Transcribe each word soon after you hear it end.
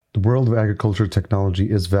The world of agriculture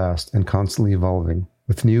technology is vast and constantly evolving,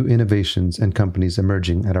 with new innovations and companies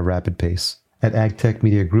emerging at a rapid pace. At AgTech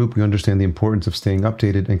Media Group, we understand the importance of staying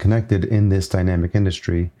updated and connected in this dynamic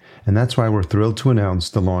industry, and that's why we're thrilled to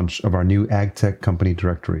announce the launch of our new AgTech Company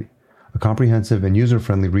Directory, a comprehensive and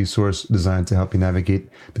user-friendly resource designed to help you navigate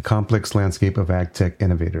the complex landscape of AgTech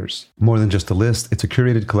innovators. More than just a list, it's a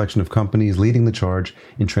curated collection of companies leading the charge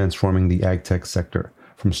in transforming the AgTech sector,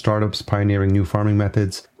 from startups pioneering new farming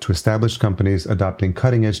methods to established companies adopting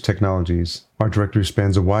cutting-edge technologies. Our directory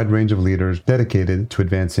spans a wide range of leaders dedicated to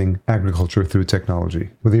advancing agriculture through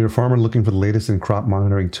technology. Whether you're a farmer looking for the latest in crop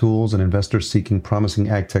monitoring tools, an investor seeking promising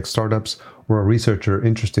AgTech startups, or a researcher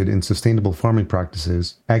interested in sustainable farming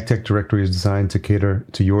practices, AgTech Directory is designed to cater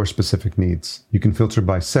to your specific needs. You can filter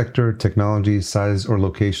by sector, technology, size, or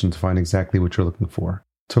location to find exactly what you're looking for.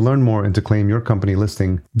 To learn more and to claim your company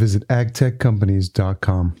listing, visit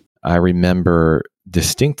agtechcompanies.com. I remember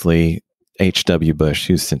distinctly H.W. Bush,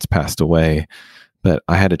 who's since passed away, but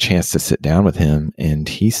I had a chance to sit down with him, and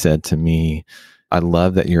he said to me, I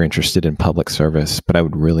love that you're interested in public service, but I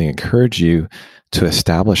would really encourage you to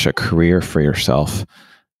establish a career for yourself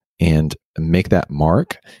and make that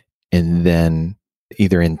mark, and then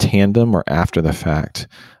either in tandem or after the fact,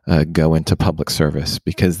 go into public service,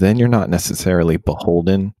 because then you're not necessarily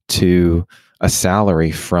beholden to a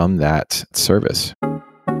salary from that service.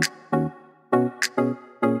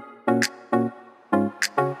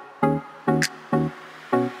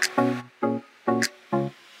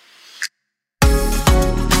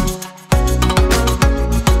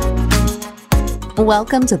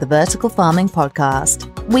 Welcome to the Vertical Farming Podcast,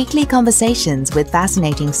 weekly conversations with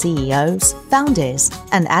fascinating CEOs, founders,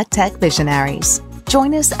 and AgTech visionaries.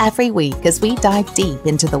 Join us every week as we dive deep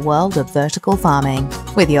into the world of vertical farming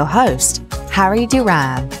with your host, Harry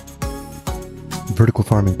Duran. Vertical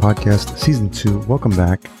Farming Podcast, Season 2, welcome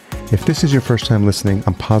back. If this is your first time listening,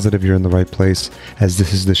 I'm positive you're in the right place, as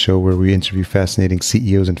this is the show where we interview fascinating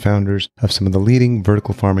CEOs and founders of some of the leading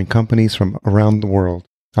vertical farming companies from around the world.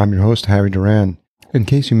 I'm your host, Harry Duran. In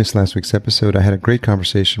case you missed last week's episode, I had a great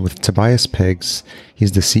conversation with Tobias Peggs.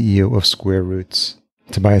 He's the CEO of Square Roots.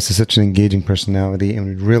 Tobias is such an engaging personality, and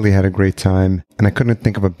we really had a great time, and I couldn't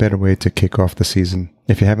think of a better way to kick off the season.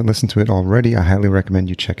 If you haven't listened to it already, I highly recommend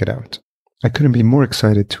you check it out. I couldn't be more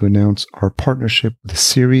excited to announce our partnership with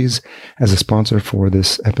Ceres as a sponsor for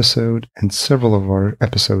this episode and several of our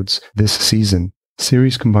episodes this season.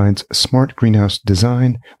 Ceres combines smart greenhouse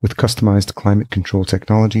design with customized climate control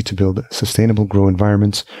technology to build sustainable grow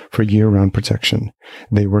environments for year-round protection.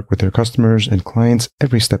 They work with their customers and clients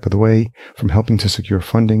every step of the way, from helping to secure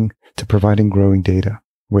funding to providing growing data.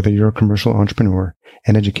 Whether you're a commercial entrepreneur,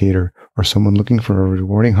 an educator, or someone looking for a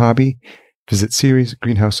rewarding hobby, visit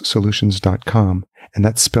ceresgreenhousesolutions.com, and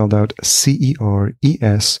that's spelled out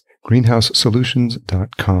CERES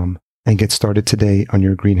greenhousesolutions.com, and get started today on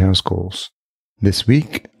your greenhouse goals. This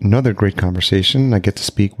week, another great conversation. I get to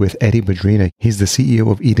speak with Eddie Badrina. He's the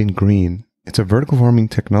CEO of Eden Green. It's a vertical farming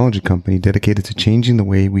technology company dedicated to changing the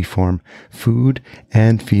way we farm food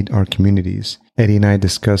and feed our communities. Eddie and I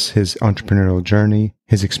discuss his entrepreneurial journey,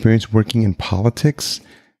 his experience working in politics,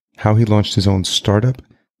 how he launched his own startup,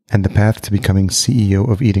 and the path to becoming CEO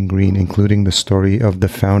of Eden Green, including the story of the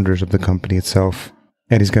founders of the company itself.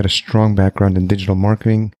 Eddie's got a strong background in digital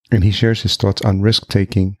marketing, and he shares his thoughts on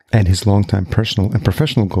risk-taking and his longtime personal and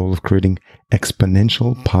professional goal of creating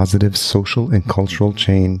exponential positive social and cultural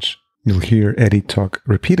change. You'll hear Eddie talk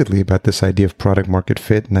repeatedly about this idea of product market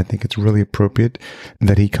fit, and I think it's really appropriate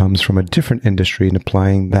that he comes from a different industry and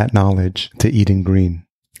applying that knowledge to Eden Green.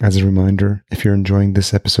 As a reminder, if you're enjoying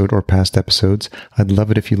this episode or past episodes, I'd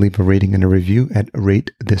love it if you leave a rating and a review at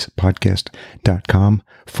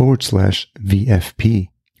ratethispodcast.com/VFP.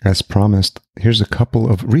 As promised, here's a couple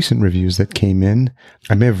of recent reviews that came in.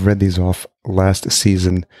 I may have read these off last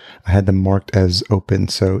season. I had them marked as open,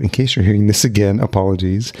 so in case you're hearing this again,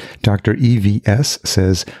 apologies. Dr. EVS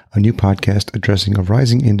says, a new podcast addressing a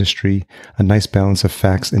rising industry, a nice balance of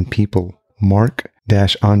facts and people.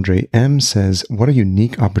 Mark-Andre M says, what a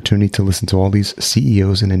unique opportunity to listen to all these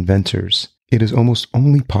CEOs and inventors. It is almost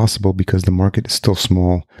only possible because the market is still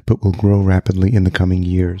small, but will grow rapidly in the coming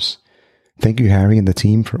years. Thank you, Harry and the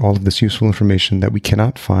team, for all of this useful information that we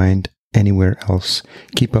cannot find anywhere else.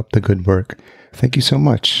 Keep up the good work. Thank you so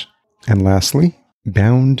much. And lastly,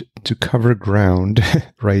 Bound to Cover Ground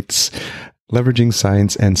writes, leveraging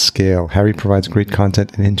science and scale. Harry provides great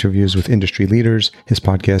content and interviews with industry leaders. His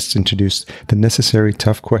podcasts introduce the necessary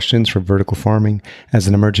tough questions for vertical farming as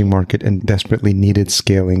an emerging market and desperately needed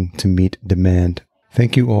scaling to meet demand.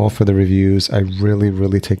 Thank you all for the reviews. I really,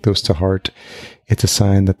 really take those to heart. It's a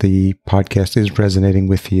sign that the podcast is resonating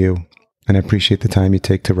with you, and I appreciate the time you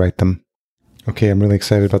take to write them. Okay, I'm really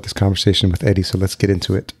excited about this conversation with Eddie, so let's get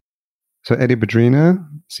into it. So Eddie Badrina,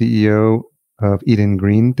 CEO of Eden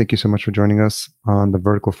Green, thank you so much for joining us on the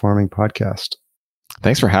Vertical Farming Podcast.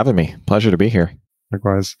 Thanks for having me. Pleasure to be here.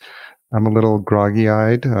 Likewise. I'm a little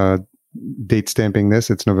groggy-eyed, date stamping this.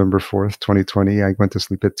 It's November 4th, 2020. I went to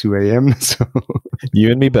sleep at 2 a.m. So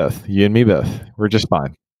You and me both. We're just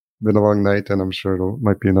fine. Been a long night, and I'm sure it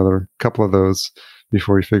might be another couple of those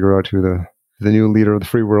before we figure out who the new leader of the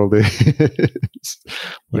free world is.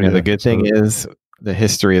 The good thing is the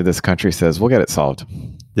history of this country says we'll get it solved.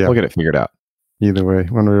 Yeah. We'll get it figured out. Either way,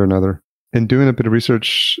 one way or another. In doing a bit of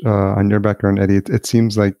research on your background, Eddie, it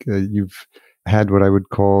seems like you've had what I would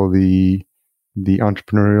call the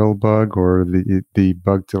entrepreneurial bug, or the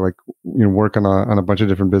bug to work on a bunch of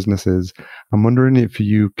different businesses. I'm wondering if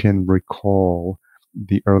you can recall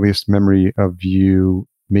the earliest memory of you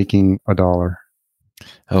making $1.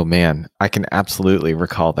 Oh man, I can absolutely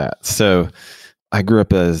recall that. So I grew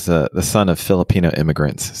up as the son of Filipino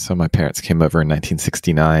immigrants. So my parents came over in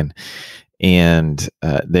 1969, and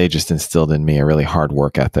they just instilled in me a really hard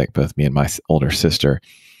work ethic, both me and my older sister.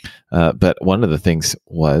 But one of the things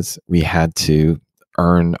was we had to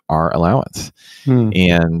earn our allowance.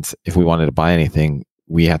 And if we wanted to buy anything,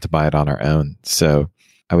 we had to buy it on our own. So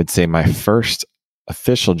I would say my first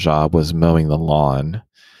official job was mowing the lawn.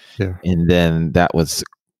 Yeah. And then that was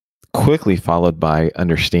quickly followed by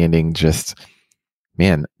understanding just,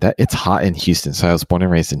 man, that it's hot in Houston. So I was born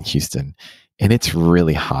and raised in Houston, and it's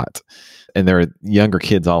really hot. And there were younger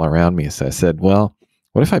kids all around me. So I said, well,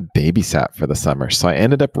 what if I babysat for the summer? So I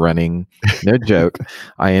ended up running, no joke,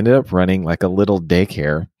 I ended up running like a little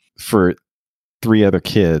daycare for 3 other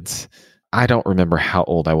kids. I don't remember how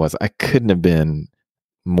old I was. I couldn't have been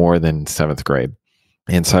more than 7th grade.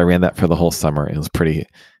 And so I ran that for the whole summer. It was pretty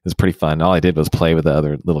fun. All I did was play with the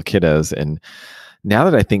other little kiddos. And now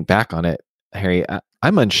that I think back on it, Harry,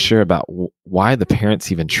 I'm unsure about why the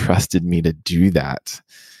parents even trusted me to do that.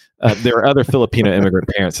 There were other Filipino immigrant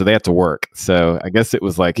parents, so they had to work. So I guess it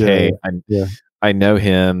was like, I know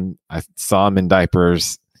him. I saw him in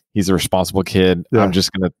diapers. He's a responsible kid. Yeah. I'm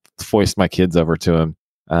just going to foist my kids over to him.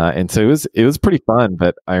 And so it was pretty fun,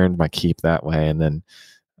 but I earned my keep that way. And then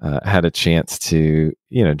had a chance to,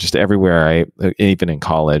 just everywhere even in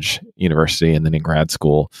college, university, and then in grad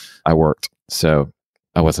school, I worked. So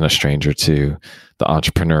I wasn't a stranger to the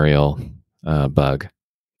entrepreneurial bug.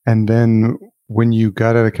 And then when you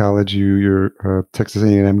got out of college, you're a Texas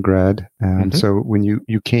A&M grad. And so when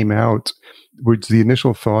you came out, was the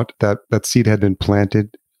initial thought that seed had been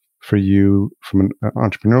planted for you from an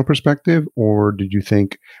entrepreneurial perspective? Or did you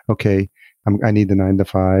think, okay, I need the 9 to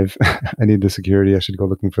 5. I need the security. I should go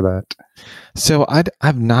looking for that. So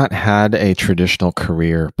I've not had a traditional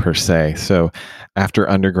career per se. So after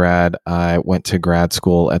undergrad, I went to grad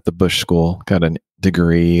school at the Bush School, got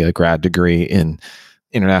a grad degree in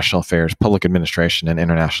international affairs, public administration and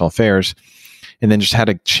international affairs, and then just had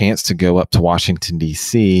a chance to go up to Washington,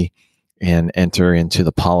 D.C. and enter into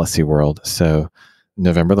the policy world. So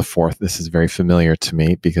November the 4th, this is very familiar to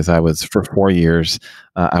me because I was, for 4 years,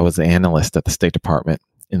 I was an analyst at the State Department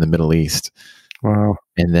in the Middle East. Wow.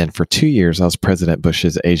 And then for 2 years, I was President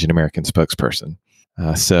Bush's Asian American spokesperson.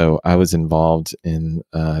 So I was involved in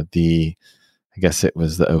I guess it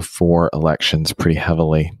was the 2004 elections pretty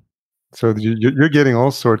heavily. So you're getting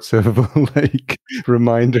all sorts of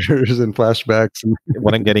reminders and flashbacks.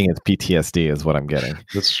 What I'm getting is PTSD is what I'm getting.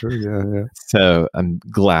 That's true. Yeah. So I'm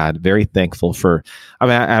glad, very thankful I'm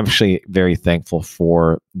actually very thankful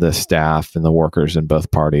for the staff and the workers in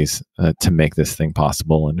both parties to make this thing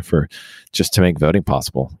possible and to make voting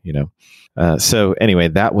possible, So anyway,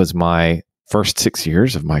 that was my first 6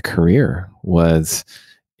 years of my career was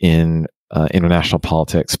in international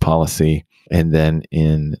politics, policy, and then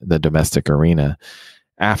in the domestic arena.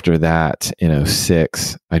 After that, in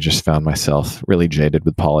 2006, I just found myself really jaded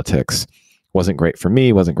with politics. Wasn't great for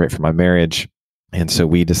me, wasn't great for my marriage. And so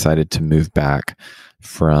we decided to move back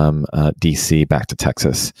from DC back to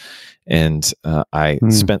Texas. And I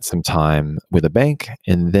spent some time with a bank,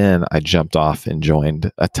 and then I jumped off and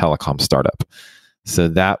joined a telecom startup. So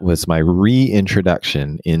that was my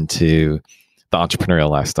reintroduction into the entrepreneurial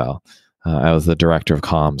lifestyle. I was the director of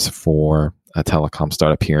comms for a telecom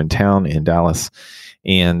startup here in town in Dallas,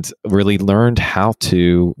 and really learned how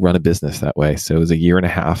to run a business that way. So it was a year and a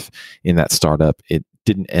half in that startup. It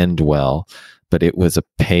didn't end well, but it was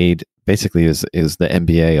basically is the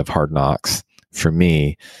MBA of hard knocks for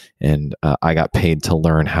me. And I got paid to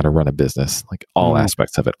learn how to run a business, like all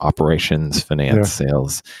aspects of it: operations, finance,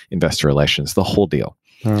 sales, investor relations, the whole deal,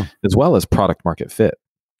 as well as product market fit.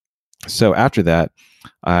 So after that,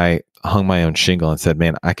 I hung my own shingle and said,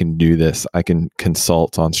 man, I can do this. I can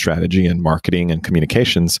consult on strategy and marketing and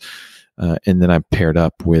communications. And then I paired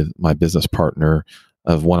up with my business partner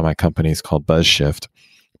of one of my companies called BuzzShift,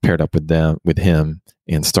 paired up with him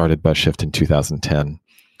and started BuzzShift in 2010.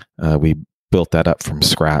 We built that up from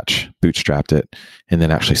scratch, bootstrapped it, and then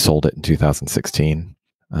actually sold it in 2016.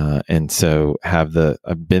 And so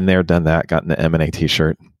I've been there, done that, gotten the M&A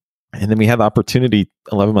t-shirt. And then we had the opportunity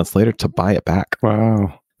 11 months later to buy it back.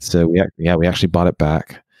 Wow. So we actually bought it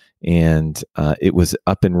back, and it was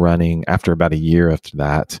up and running after about a year after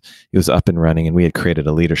that. It was up and running, and we had created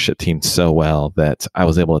a leadership team so well that I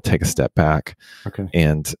was able to take a step back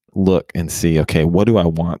and look and see, okay, what do I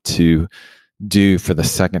want to do for the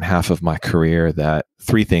second half of my career? That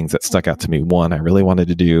three things that stuck out to me. One, I really wanted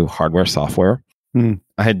to do hardware, software.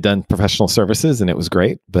 I had done professional services and it was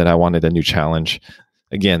great, but I wanted a new challenge.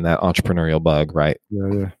 Again, that entrepreneurial bug, right?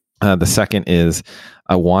 The second is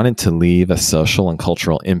I wanted to leave a social and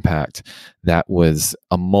cultural impact that was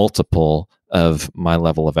a multiple of my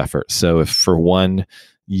level of effort. So if for one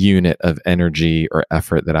unit of energy or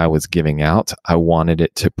effort that I was giving out, I wanted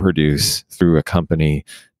it to produce through a company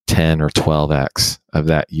 10 or 12x of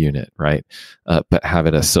that unit, right? But have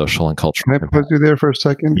it a social and cultural impact. Can I pause you there for a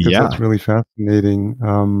second? Because that's really fascinating.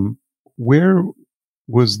 Where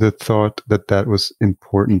was the thought that was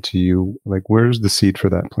important to you? Like, where's the seed for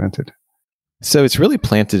that planted? So it's really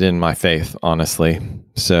planted in my faith, honestly.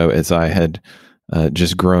 So as I had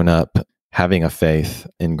just grown up having a faith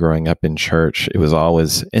and growing up in church, it was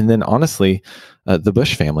always, and then honestly, the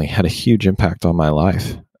Bush family had a huge impact on my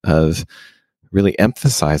life of really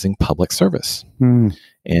emphasizing public service.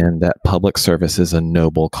 And that public service is a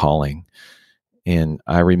noble calling. And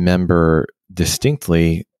I remember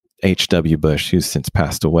distinctly H.W. Bush, who's since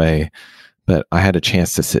passed away, but I had a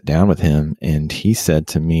chance to sit down with him, and he said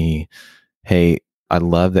to me, hey, I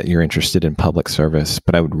love that you're interested in public service,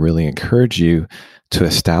 but I would really encourage you to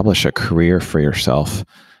establish a career for yourself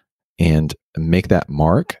and make that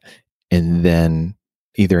mark, and then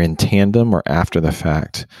either in tandem or after the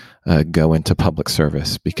fact, go into public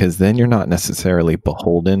service, because then you're not necessarily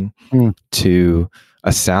beholden to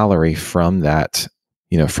a salary from that,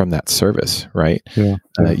 from that service, right?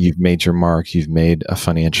 You've made your mark, you've made a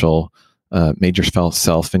financial, made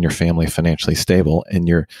yourself and your family financially stable, and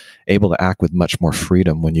you're able to act with much more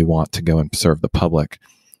freedom when you want to go and serve the public.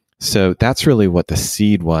 So that's really what the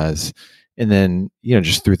seed was. And then,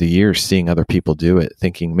 just through the years, seeing other people do it,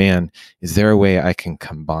 thinking, man, is there a way I can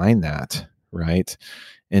combine that, right?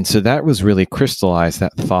 And so that was really crystallized.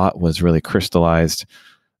 That thought was really crystallized.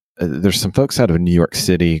 There's some folks out of New York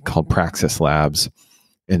City called Praxis Labs,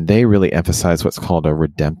 and they really emphasize what's called a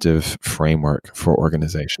redemptive framework for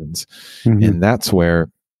organizations. And that's where,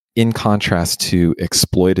 in contrast to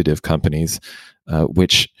exploitative companies,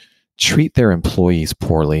 which treat their employees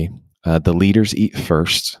poorly, the leaders eat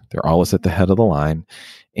first. They're always at the head of the line,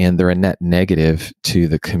 and they're a net negative to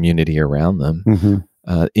the community around them.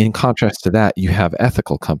 In contrast to that, you have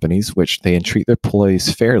ethical companies, which they treat their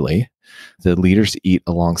employees fairly. The leaders eat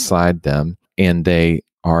alongside them, and they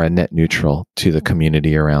are a net neutral to the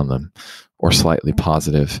community around them, or slightly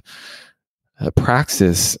positive.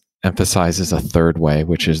 Praxis emphasizes a third way,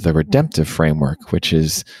 which is the redemptive framework, which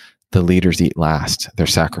is the leaders eat last. They're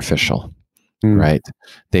sacrificial, right?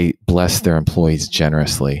 They bless their employees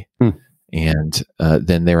generously, and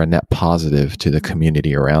then they're a net positive to the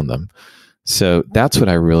community around them. So that's what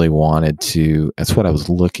I really that's what I was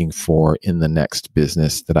looking for in the next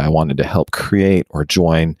business that I wanted to help create or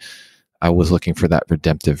join. I was looking for that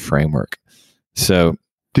redemptive framework. So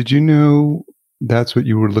did you know that's what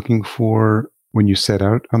you were looking for when you set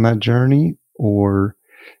out on that journey, or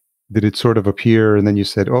did it sort of appear and then you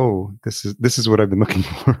said, oh, this is what I've been looking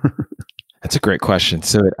for? That's a great question.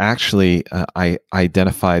 So it actually, I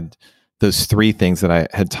identified those three things that I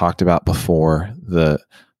had talked about before: the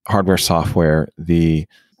hardware, software, the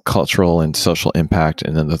cultural and social impact,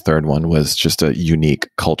 and then the third one was just a unique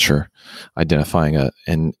culture, identifying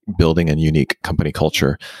and building a unique company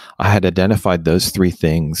culture. I had identified those three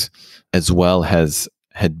things, as well as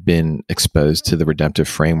had been exposed to the redemptive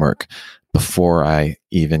framework before I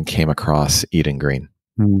even came across Eden Green.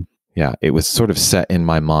 Yeah, it was sort of set in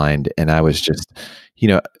my mind, and I was just,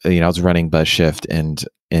 I was running BuzzShift,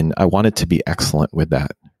 and I wanted to be excellent with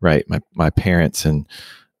that, right? My parents and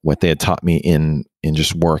what they had taught me in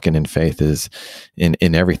just work and in faith is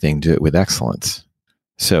in everything, do it with excellence.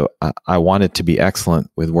 So I wanted to be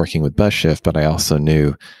excellent with working with BuzzShift, but I also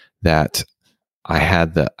knew that I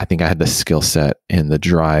think I had the skill set and the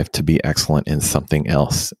drive to be excellent in something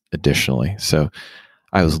else additionally. So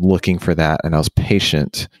I was looking for that, and I was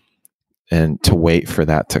patient and to wait for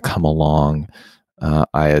that to come along.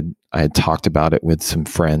 I had talked about it with some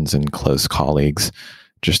friends and close colleagues,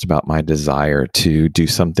 just about my desire to do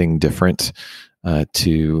something different,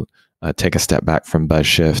 to take a step back from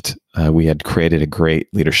BuzzShift. We had created a great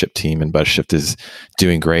leadership team, and BuzzShift is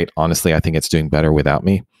doing great. Honestly, I think it's doing better without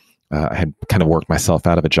me. I had kind of worked myself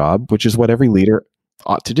out of a job, which is what every leader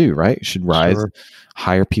ought to do, right? You should rise,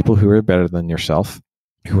 hire people who are better than yourself,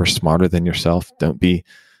 who are smarter than yourself. Don't be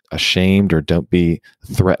ashamed or don't be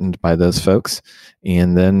threatened by those folks,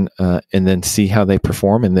 and then see how they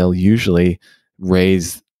perform, and they'll usually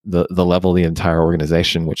raise the level of the entire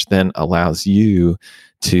organization, which then allows you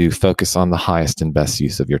to focus on the highest and best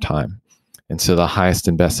use of your time. And so the highest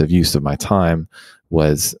and best of use of my time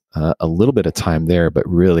was a little bit of time there, but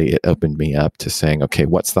really it opened me up to saying, okay,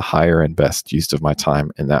 what's the higher and best use of my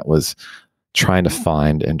time? And that was trying to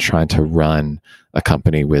find and trying to run a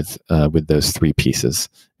company with those three pieces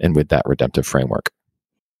and with that redemptive framework.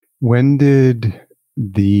 When did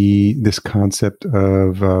this concept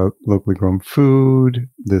of locally grown food,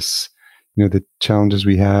 the challenges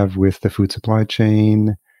we have with the food supply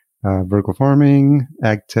chain, vertical farming,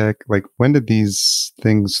 ag tech, like when did these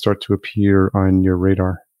things start to appear on your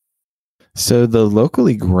radar? So the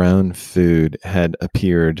locally grown food had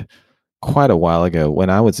appeared quite a while ago. When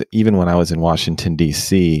I was in Washington,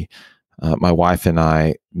 D.C., my wife and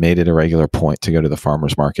I made it a regular point to go to the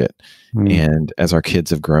farmer's market. And as our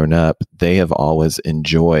kids have grown up, they have always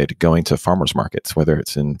enjoyed going to farmer's markets, whether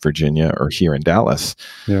it's in Virginia or here in Dallas.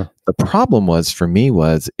 Yeah. The problem for me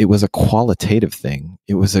it was a qualitative thing.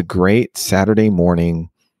 It was a great Saturday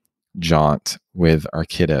morning jaunt with our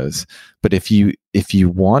kiddos. But if you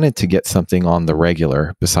wanted to get something on the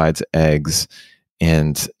regular besides eggs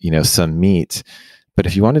and, some meat, but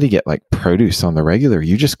if you wanted to get like produce on the regular,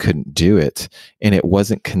 you just couldn't do it. And it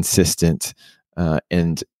wasn't consistent.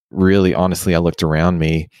 And really, honestly, I looked around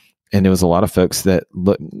me and there was a lot of folks that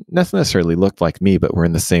not necessarily looked like me, but were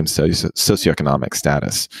in the same socioeconomic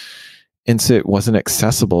status. And so it wasn't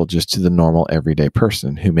accessible just to the normal everyday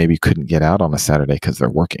person who maybe couldn't get out on a Saturday because they're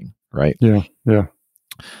working, right? Yeah, yeah.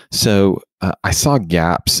 So I saw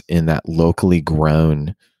gaps in that locally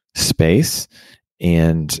grown space,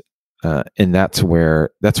 and that's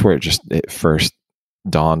where it first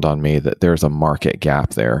dawned on me that there's a market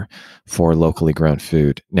gap there for locally grown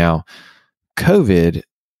food. Now, COVID,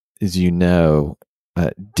 as you know,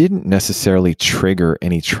 didn't necessarily trigger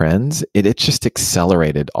any trends. It just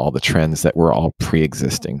accelerated all the trends that were all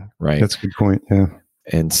pre-existing, right? That's a good point, yeah.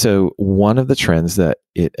 And so one of the trends that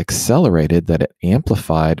it accelerated, that it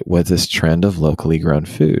amplified, was this trend of locally grown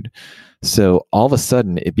food. So all of a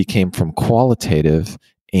sudden, it became from qualitative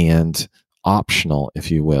and optional, if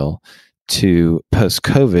you will, to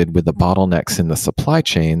post-COVID with the bottlenecks in the supply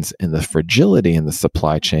chains and the fragility in the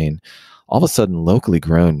supply chain. All of a sudden, locally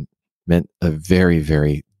grown meant a very,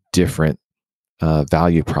 very different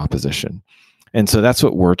value proposition. And so that's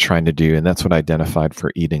what we're trying to do. And that's what I identified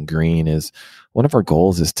for Eden Green is one of our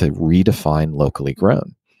goals is to redefine locally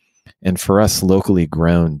grown. And for us, locally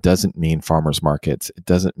grown doesn't mean farmers markets. It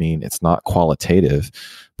doesn't mean it's not qualitative,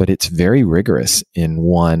 but it's very rigorous in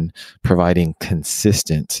one, providing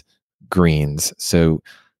consistent greens. So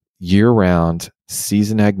year-round,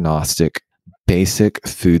 season agnostic, basic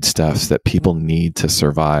foodstuffs that people need to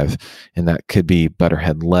survive. And that could be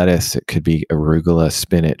butterhead lettuce. It could be arugula,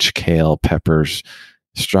 spinach, kale, peppers,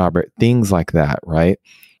 strawberry, things like that, right?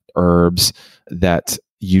 Herbs that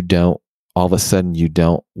all of a sudden you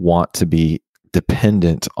don't want to be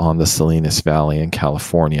dependent on the Salinas Valley in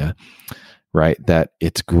California, right? That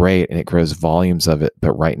it's great and it grows volumes of it.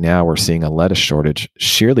 But right now we're seeing a lettuce shortage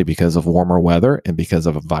sheerly because of warmer weather and because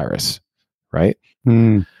of a virus, right?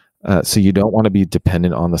 So you don't want to be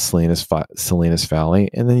dependent on the Salinas Valley,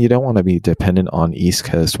 and then you don't want to be dependent on East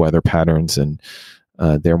Coast weather patterns, and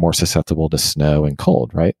they're more susceptible to snow and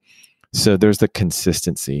cold, right? So there's the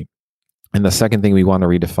consistency. And the second thing we want to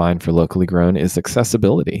redefine for locally grown is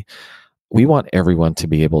accessibility. We want everyone to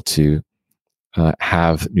be able to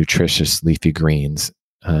have nutritious leafy greens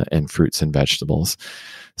and fruits and vegetables.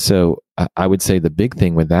 So I would say the big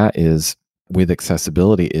thing with that is, with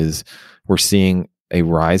accessibility, is we're seeing a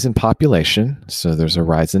rise in population. So there's a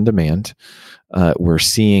rise in demand. We're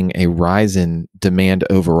seeing a rise in demand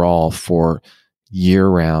overall for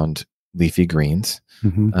year-round leafy greens.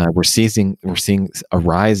 We're seeing a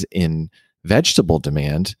rise in vegetable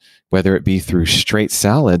demand, whether it be through straight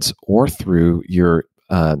salads or through your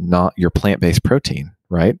not your plant-based protein,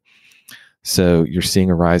 right? So you're seeing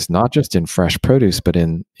a rise not just in fresh produce, but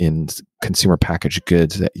in consumer packaged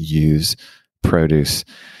goods that use produce.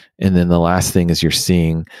 And then the last thing is you're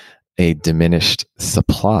seeing a diminished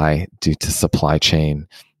supply due to supply chain,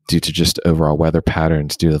 due to just overall weather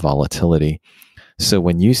patterns, due to volatility. So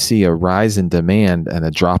when you see a rise in demand and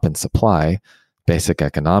a drop in supply, basic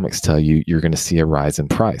economics tell you you're going to see a rise in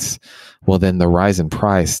price. Well, then the rise in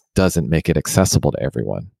price doesn't make it accessible to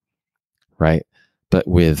everyone, right? But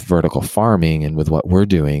with vertical farming and with what we're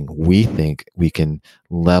doing, we think we can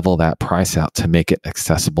level that price out to make it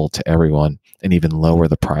accessible to everyone and even lower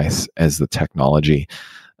the price as the technology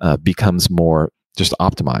becomes more just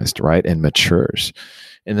optimized, right? And matures.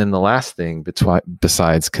 And then the last thing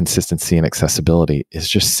besides consistency and accessibility is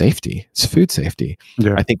just safety. It's food safety.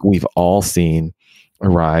 Yeah. I think we've all seen a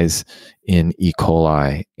rise in E.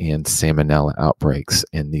 coli and salmonella outbreaks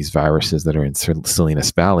and these viruses that are in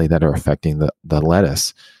Salinas Valley that are affecting the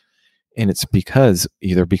lettuce. And it's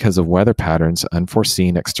either because of weather patterns,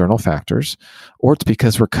 unforeseen external factors, or it's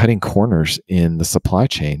because we're cutting corners in the supply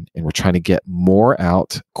chain and we're trying to get more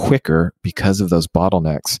out quicker because of those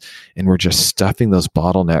bottlenecks. And we're just stuffing those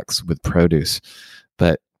bottlenecks with produce.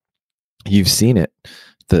 But you've seen it.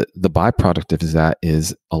 The byproduct of that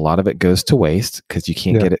is a lot of it goes to waste because you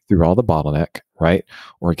can't get it through all the bottleneck, right?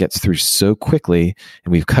 Or it gets through so quickly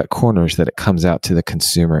and we've cut corners that it comes out to the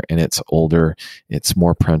consumer and it's older, it's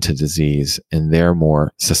more prone to disease, and they're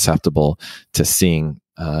more susceptible to seeing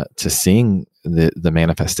the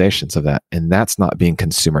manifestations of that. And that's not being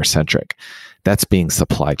consumer centric. That's being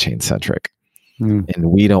supply chain centric. And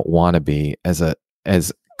we don't want to be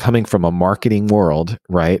as coming from a marketing world,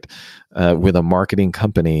 right? With a marketing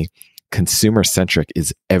company, consumer centric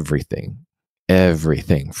is everything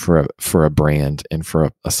for a brand and for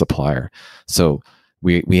a supplier. So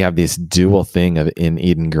we have this dual thing in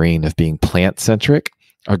Eden Green of being plant centric.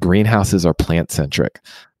 Our greenhouses are plant centric,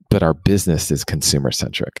 but our business is consumer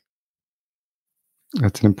centric.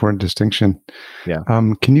 That's an important distinction. Yeah.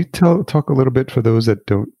 Can you talk a little bit for those that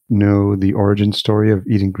don't know the origin story of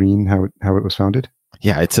Eden Green, how it was founded?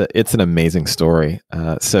 Yeah, it's an amazing story.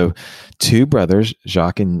 So two brothers,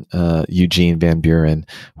 Jacques and Eugene Van Buren,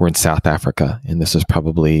 were in South Africa, and this was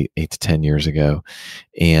probably 8 to 10 years ago.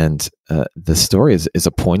 And the story is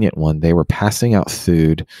a poignant one. They were passing out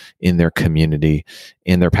food in their community,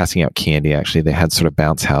 and they're passing out candy. Actually, they had sort of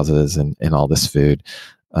bounce houses and all this food.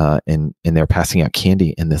 And they're passing out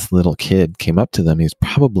candy, and this little kid came up to them. He was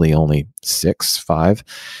probably only 6, 5,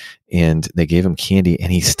 and they gave him candy,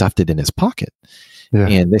 and he stuffed it in his pocket. Yeah.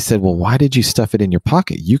 And they said, well, why did you stuff it in your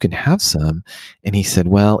pocket? You can have some. And he said,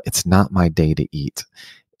 well, it's not my day to eat.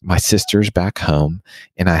 My sister's back home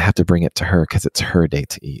and I have to bring it to her because it's her day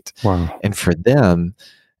to eat. Wow. And for them,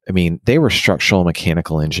 I mean, they were structural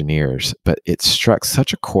mechanical engineers, but it struck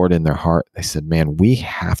such a chord in their heart. They said, man, we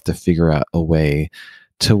have to figure out a way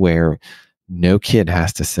to where no kid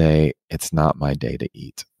has to say, it's not my day to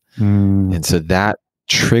eat. And so that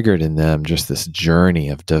triggered in them just this journey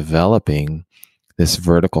of developing this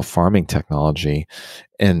vertical farming technology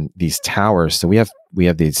and these towers. So we have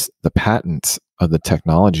the patents of the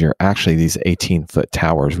technology are actually these 18-foot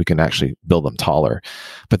towers. We can actually build them taller,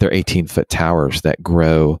 but they're 18-foot towers that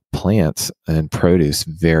grow plants and produce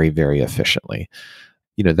very, very efficiently.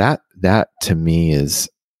 You know, that to me is,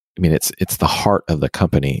 I mean, it's the heart of the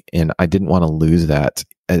company. And I didn't want to lose that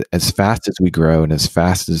as fast as we grow and as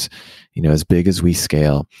fast as, you know, as big as we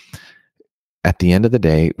scale. At the end of the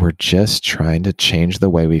day, we're just trying to change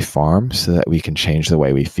the way we farm so that we can change the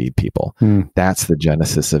way we feed people. That's the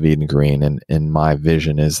genesis of Eden Green. And my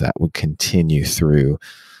vision is that would continue through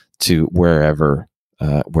to wherever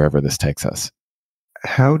this takes us.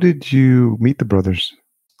 How did you meet the brothers?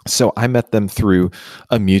 So I met them through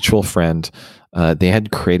a mutual friend. They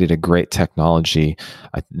had created a great technology.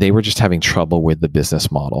 They were just having trouble with the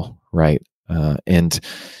business model, right? And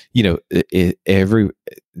you know,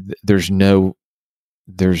 there's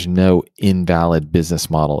no invalid business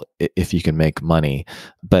model if you can make money,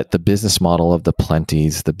 but the business model of the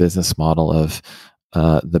Plenties, the business model of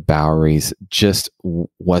the Boweries just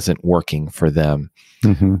wasn't working for them.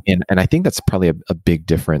 Mm-hmm. And I think that's probably a big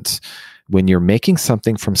difference. When you're making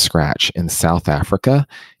something from scratch in South Africa,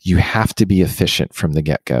 you have to be efficient from the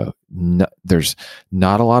get-go. There's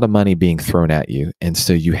not a lot of money being thrown at you, and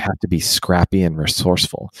so you have to be scrappy and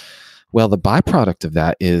resourceful. Well, the byproduct of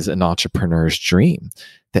that is an entrepreneur's dream.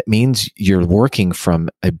 That means you're working from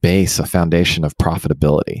a foundation of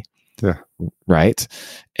profitability. Yeah. Right.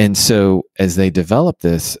 And so as they developed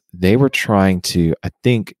this, they were trying to, I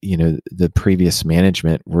think, you know, the previous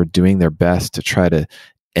management were doing their best to try to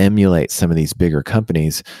emulate some of these bigger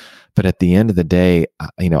companies. But at the end of the day,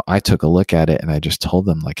 I took a look at it and I just told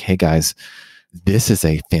them, like, hey guys, this is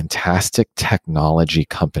a fantastic technology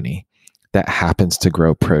company that happens to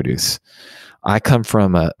grow produce. I come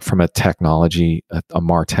from a technology, a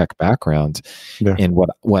MarTech background. Yeah. And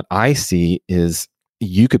what I see is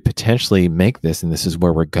you could potentially make this, and this is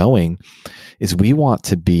where we're going, is we want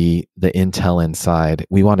to be the Intel Inside.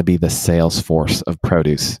 We want to be the Salesforce of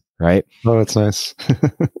produce, right? Oh, that's nice.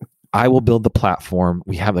 I will build the platform.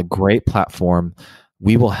 We have a great platform.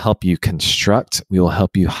 We will help you construct. We will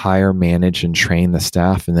help you hire, manage, and train the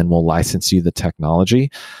staff, and then we'll license you the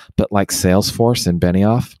technology. But like Salesforce and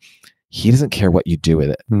Benioff, he doesn't care what you do with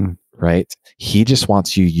it, right? He just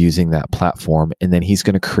wants you using that platform, and then he's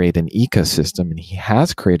going to create an ecosystem, and he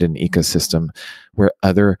has created an ecosystem where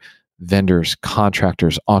other vendors,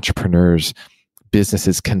 contractors, entrepreneurs,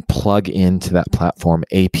 businesses can plug into that platform,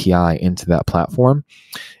 API into that platform,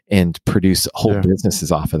 and produce whole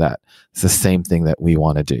businesses off of that. It's the same thing that we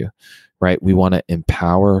want to do, right? We want to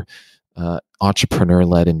empower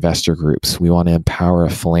entrepreneur-led investor groups. We want to empower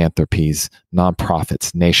philanthropies,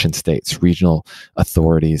 nonprofits, nation states, regional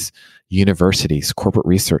authorities, universities, corporate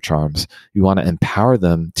research arms. We want to empower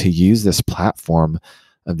them to use this platform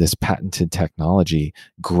of this patented technology,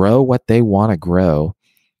 grow what they want to grow.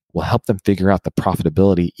 We'll help them figure out the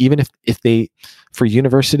profitability, even if they, for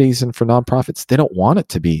universities and for nonprofits, they don't want it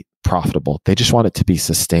to be profitable. They just want it to be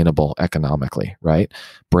sustainable economically, right?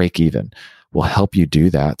 Break even. We'll help you do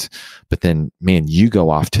that. But then, man, you go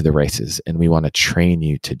off to the races, and we want to train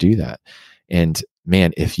you to do that. And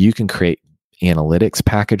man, if you can create analytics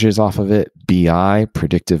packages off of it, BI,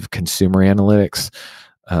 predictive consumer analytics,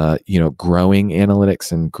 growing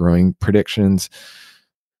analytics and growing predictions,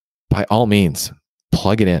 by all means,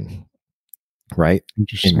 plug it in, right?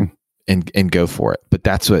 Interesting. And go for it. But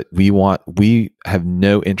that's what we want. We have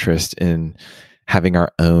no interest in having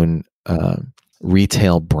our own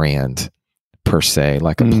retail brand per se,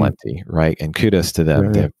 like a Plenty, right? And kudos to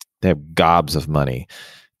them. Yeah. They have gobs of money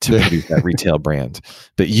to produce that retail brand.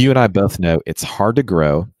 But you and I both know it's hard to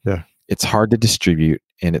grow. Yeah. It's hard to distribute,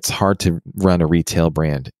 and it's hard to run a retail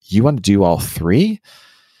brand. You want to do all three?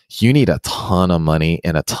 You need a ton of money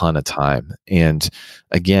and a ton of time. And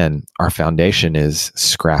again, our foundation is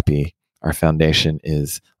scrappy. Our foundation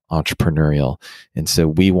is entrepreneurial. And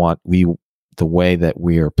so the way that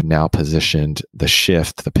we are now positioned, the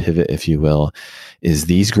shift, the pivot, if you will, is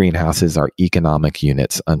these greenhouses are economic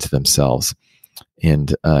units unto themselves.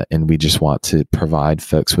 And we just want to provide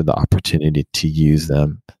folks with the opportunity to use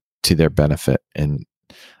them to their benefit. And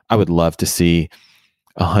I would love to see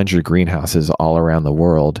 100 greenhouses all around the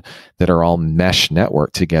world that are all mesh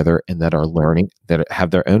networked together and that are learning, that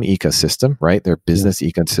have their own ecosystem, right? Their business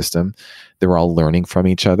ecosystem. They're all learning from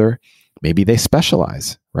each other. Maybe they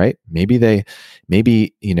specialize, right? Maybe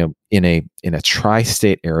in a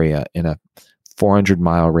tri-state area, in a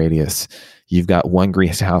 400-mile radius, you've got one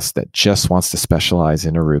greenhouse that just wants to specialize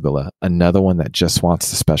in arugula, another one that just wants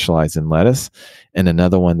to specialize in lettuce, and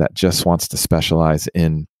another one that just wants to specialize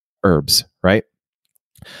in herbs, right?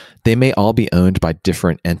 They may all be owned by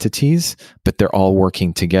different entities, but they're all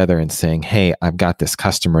working together and saying, hey, I've got this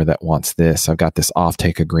customer that wants this. I've got this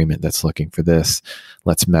offtake agreement that's looking for this.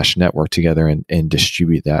 Let's mesh network together and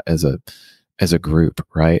distribute that as a group,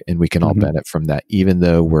 right? And we can all benefit from that, even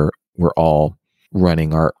though we're all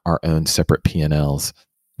running our own separate P&Ls.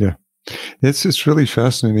 Yeah. It's really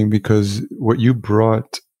fascinating because what you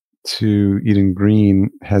brought to Eden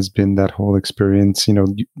Green has been that whole experience,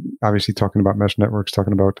 obviously talking about mesh networks,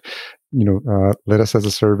 talking about, lettuce as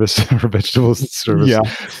a service or vegetables as a service. Yeah.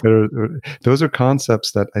 Those are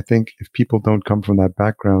concepts that I think if people don't come from that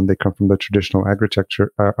background, they come from the traditional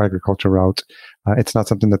agriculture route. It's not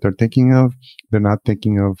something that they're thinking of. They're not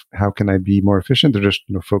thinking of how can I be more efficient. They're just,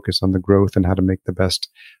 focused on the growth and how to make the best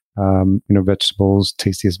vegetables,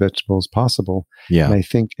 tastiest vegetables possible. Yeah. And I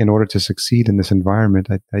think in order to succeed in this environment,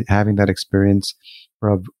 having that experience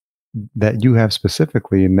of that you have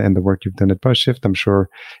specifically and the work you've done at BuzzShift, I'm sure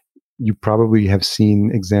you probably have seen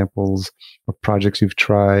examples of projects you've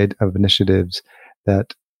tried, of initiatives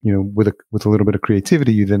that, with a little bit of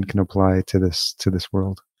creativity, you then can apply to this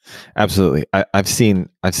world. Absolutely. I've seen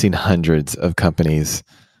hundreds of companies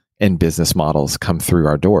and business models come through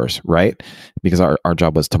our doors, right? Because our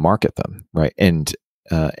job was to market them, right? And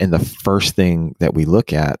the first thing that we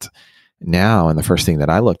look at now, and the first thing that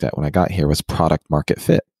I looked at when I got here was product market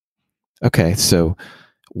fit. Okay, so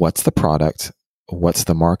what's the product? What's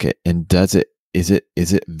the market? And is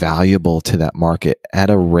it valuable to that market at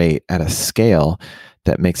a rate, at a scale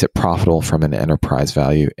that makes it profitable from an enterprise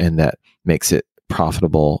value and that makes it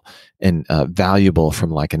profitable and valuable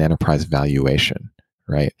from like an enterprise valuation,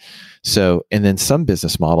 right? So, and then some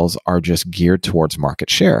business models are just geared towards market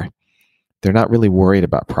share. They're not really worried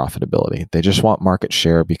about profitability. They just want market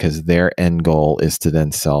share because their end goal is to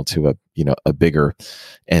then sell to a bigger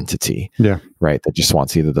entity, right? That just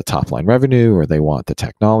wants either the top line revenue, or they want the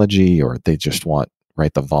technology, or they just want,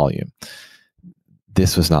 right, the volume.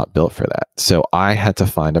 This was not built for that. So I had to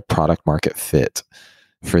find a product market fit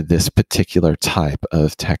for this particular type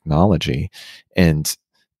of technology. And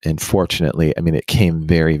fortunately, I mean, it came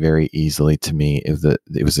very, very easily to me.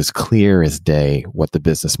 It was as clear as day what the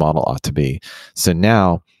business model ought to be. So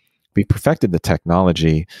now we perfected the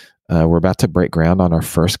technology. We're about to break ground on our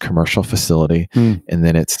first commercial facility, and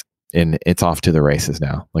then it's off to the races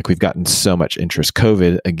now. Like, we've gotten so much interest.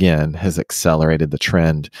 COVID again has accelerated the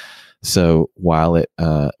trend. So while it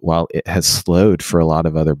has slowed for a lot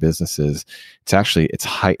of other businesses, it's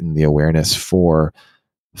heightened the awareness for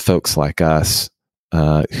folks like us.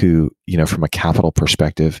 Who, from a capital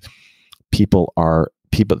perspective,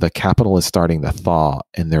 the capital is starting to thaw,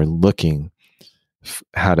 and they're looking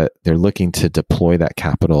to deploy that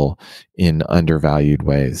capital in undervalued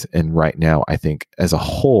ways. And right now, I think as a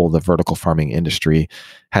whole, the vertical farming industry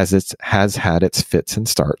has had its fits and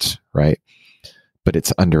starts, right? But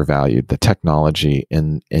it's undervalued. The technology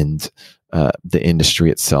and the industry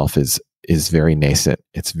itself is very nascent.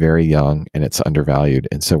 It's very young, and it's undervalued.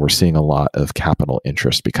 And so we're seeing a lot of capital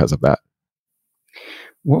interest because of that.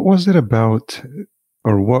 What was it about,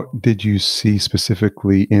 or what did you see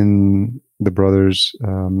specifically in the brothers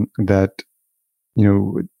that,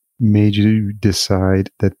 made you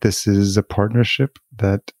decide that this is a partnership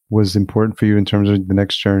that was important for you in terms of the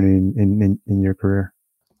next journey in your career?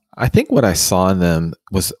 I think what I saw in them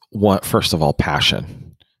was, first of all,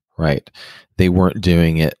 passion, right? They weren't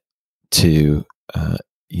doing it to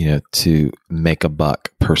make a buck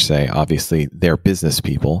per se. Obviously, they're business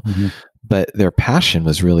people, but their passion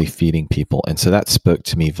was really feeding people. And so that spoke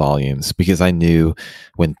to me volumes, because I knew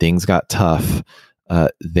when things got tough,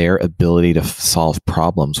 their ability to solve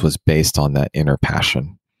problems was based on that inner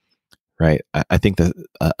passion, right? I think that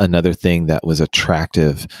another thing that was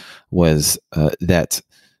attractive was that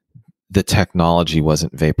the technology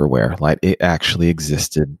wasn't vaporware. Like, it actually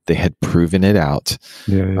existed. They had proven it out,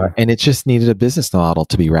 and it just needed a business model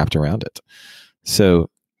to be wrapped around it. So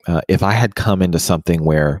if I had come into something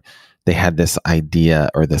where they had this idea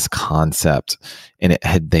or this concept, and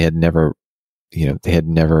they had never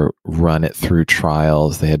run it through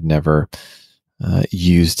trials, they had never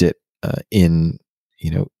used it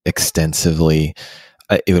extensively,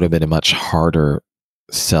 it would have been a much harder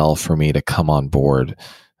sell for me to come on board.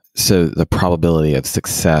 So the probability of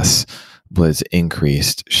success was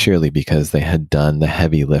increased surely because they had done the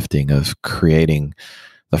heavy lifting of creating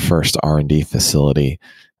the first R&D facility,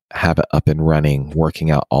 have it up and running,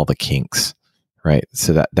 working out all the kinks, right?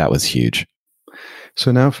 So that was huge.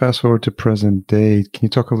 So now fast forward to present day. Can you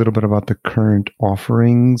talk a little bit about the current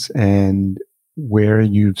offerings and where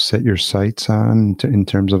you've set your sights on in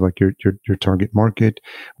terms of like your target market,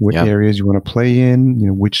 what areas you want to play in,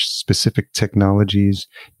 which specific technologies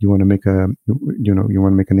you want to make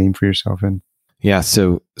a name for yourself in? Yeah.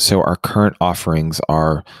 So our current offerings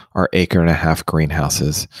are our 1.5 acre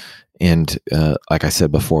greenhouses. And like I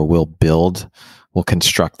said before, we'll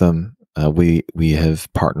construct them. We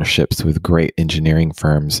have partnerships with great engineering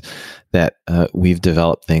firms that we've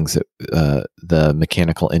developed things that the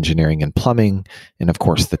mechanical engineering and plumbing, and of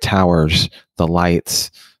course the towers, the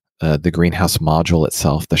lights, the greenhouse module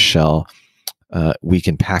itself, the shell. We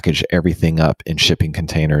can package everything up in shipping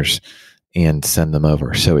containers and send them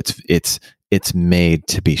over. So it's made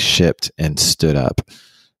to be shipped and stood up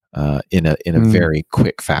in a very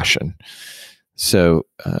quick fashion. So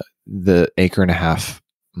the 1.5 acre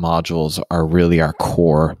modules are really our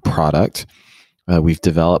core product. We've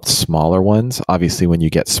developed smaller ones. Obviously, when you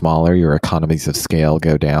get smaller, your economies of scale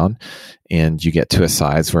go down, and you get to a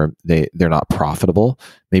size where they're not profitable.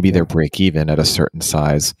 Maybe they're break even at a certain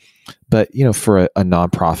size. But for a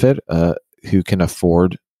nonprofit who can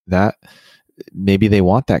afford that, maybe they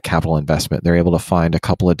want that capital investment. They're able to find a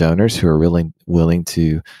couple of donors who are willing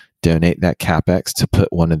to donate that CapEx to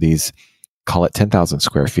put one of these, call it 10,000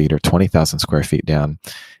 square feet or 20,000 square feet down.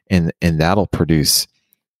 And that'll produce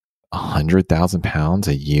 100,000 pounds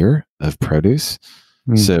a year of produce.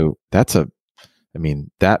 So that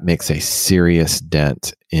makes a serious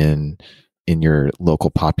dent in your local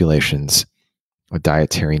population's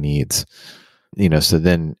dietary needs. So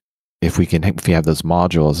then if we have those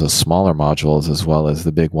modules, those smaller modules, as well as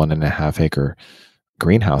the big 1.5 acre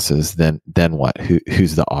greenhouses, then what?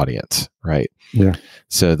 Who's the audience, right? Yeah.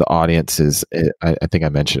 So the audience is, I think I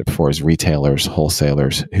mentioned it before, is retailers,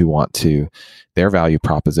 wholesalers who want to, their value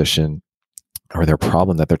proposition or their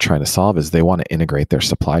problem that they're trying to solve is they want to integrate their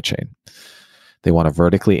supply chain. They want to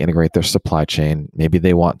vertically integrate their supply chain. Maybe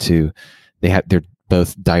they're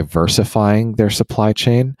both diversifying their supply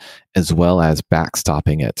chain as well as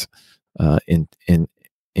backstopping it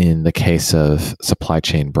in the case of supply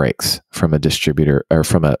chain breaks from a distributor or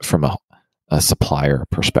from a supplier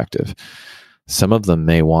perspective. Some of them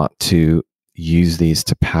may want to use these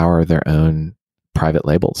to power their own private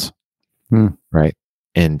labels, right?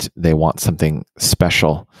 And they want something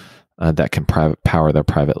special that can power their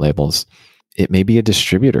private labels. It may be a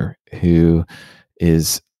distributor who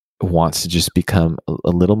wants to just become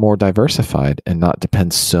a little more diversified and not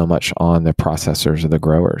depend so much on the processors or the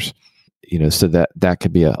growers. So that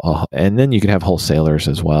could be and then you can have wholesalers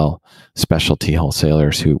as well, specialty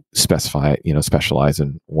wholesalers who specialize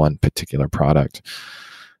in one particular product.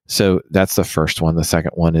 So that's the first one. The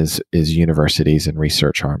second one is universities and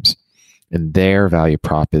research arms, and their value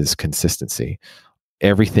prop is consistency.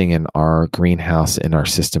 Everything in our greenhouse, in our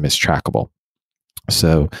system, is trackable.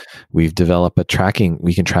 So we've developed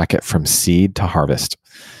we can track it from seed to harvest,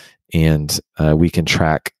 and we can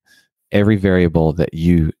track every variable that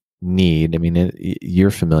you need. I mean,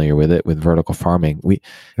 you're familiar with it with vertical farming.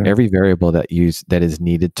 Every variable that is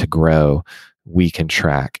needed to grow, we can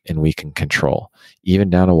track and we can control,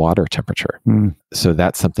 even down to water temperature. So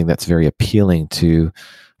that's something that's very appealing to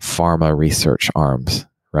pharma research arms,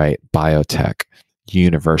 right? Biotech,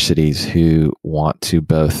 universities who want to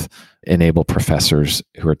both enable professors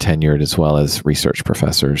who are tenured as well as research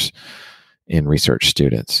professors and research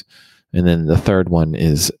students. And then the third one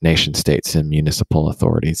is nation states and municipal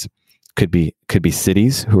authorities. Could be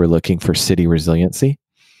cities who are looking for city resiliency.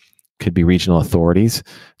 Could be regional authorities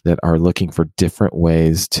that are looking for different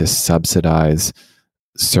ways to subsidize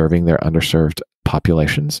serving their underserved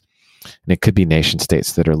populations. And it could be nation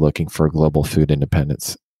states that are looking for global food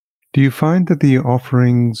independence. Do you find that the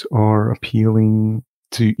offerings are appealing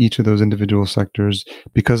to each of those individual sectors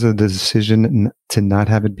because of the decision to not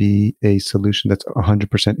have it be a solution that's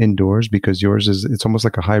 100% indoors? Because yours it's almost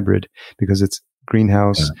like a hybrid, because it's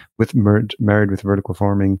greenhouse with married with vertical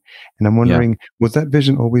farming. And I'm wondering, was that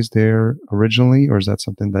vision always there originally, or is that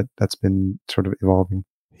something that's been sort of evolving?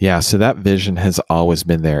 Yeah, so that vision has always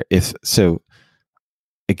been there.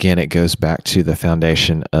 Again, it goes back to the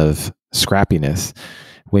foundation of scrappiness.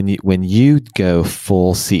 When you go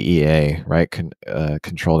full CEA, right,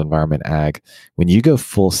 controlled environment ag, when you go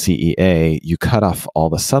full CEA, you cut off all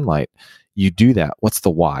the sunlight. You do that. What's the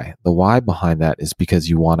why? The why behind that is because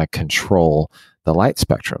you want to control the light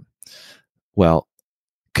spectrum. Well,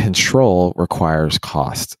 control requires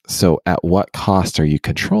cost. So at what cost are you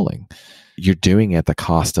controlling? You're doing it at the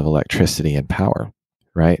cost of electricity and power,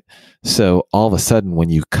 right? So all of a sudden, when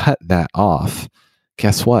you cut that off,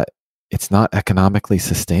 guess what? It's not economically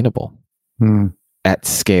sustainable at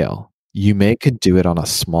scale. You could do it on a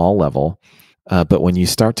small level, but when you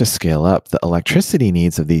start to scale up, the electricity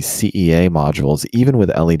needs of these CEA modules, even with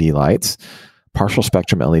LED lights, partial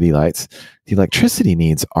spectrum LED lights, the electricity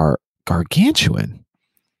needs are gargantuan,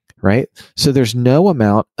 right? So there's no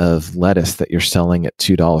amount of lettuce that you're selling at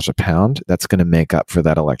 $2 a pound that's going to make up for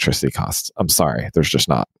that electricity cost. I'm sorry, there's just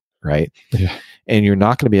not, right? Yeah. And you're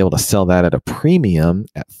not going to be able to sell that at a premium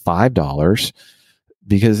at $5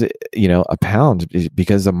 because, a pound,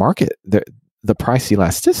 because the market, the price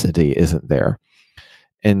elasticity isn't there.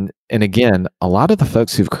 And again, a lot of the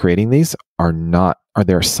folks who've creating these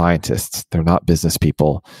they're scientists. They're not business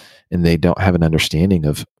people, and they don't have an understanding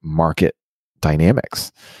of market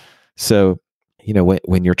dynamics. So,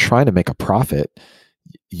 when you're trying to make a profit,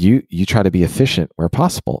 you try to be efficient where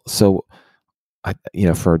possible. So,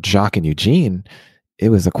 for Jacques and Eugene, it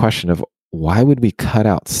was a question of why would we cut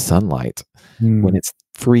out sunlight when it's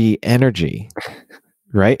free energy,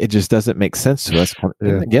 right? It just doesn't make sense to us.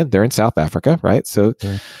 Yeah. Again, they're in South Africa, right? So,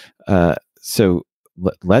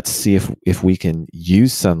 let's see if we can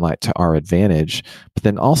use sunlight to our advantage, but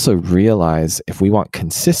then also realize if we want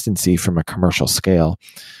consistency from a commercial scale,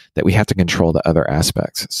 that we have to control the other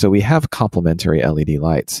aspects. So we have complementary LED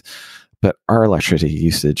lights, but our electricity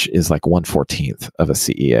usage is like 1/14 of a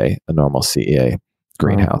CEA, a normal CEA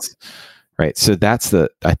greenhouse, right? So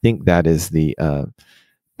I think that is the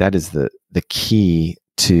key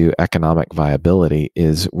to economic viability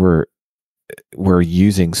is we're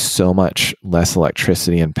using so much less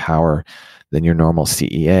electricity and power than your normal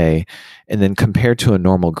CEA. And then compared to a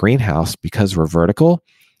normal greenhouse, because we're vertical,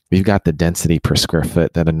 we've got the density per square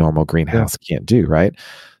foot that a normal greenhouse can't do, right?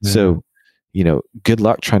 Yeah. So good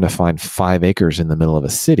luck trying to find 5 acres in the middle of a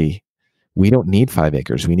city. We don't need 5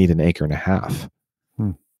 acres. We need 1.5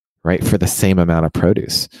 acres, right? For the same amount of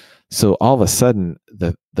produce. So all of a sudden,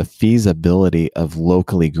 the feasibility of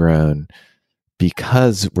locally grown,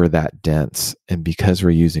 because we're that dense and because we're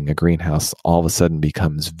using a greenhouse, all of a sudden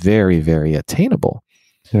becomes very, very attainable.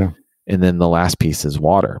 Yeah. And then the last piece is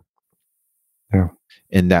water. Yeah.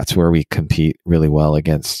 And that's where we compete really well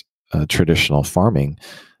against traditional farming.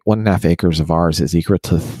 1.5 acres of ours is equal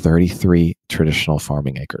to 33 traditional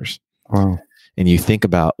farming acres. Wow. And you think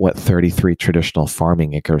about what 33 traditional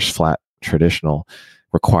farming acres, flat traditional,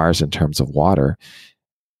 requires in terms of water,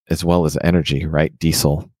 as well as energy, right?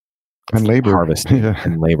 Diesel and labor, harvesting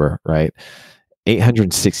and labor, right?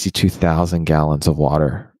 862,000 gallons of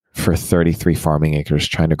water for 33 farming acres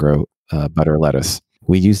trying to grow butter lettuce.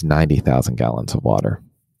 We use 90,000 gallons of water.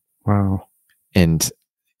 Wow. And,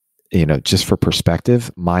 just for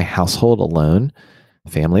perspective, my household alone,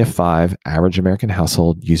 family of 5, average American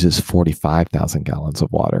household uses 45,000 gallons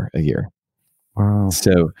of water a year. Wow.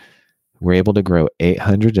 So we're able to grow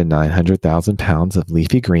 800 to 900,000 pounds of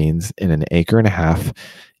leafy greens in 1.5 acres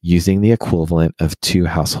using the equivalent of 2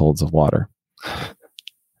 households of water.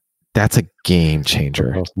 That's a game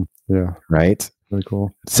changer. That's awesome. Yeah. Right? Really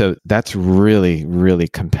cool. So that's really, really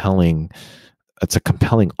compelling. It's a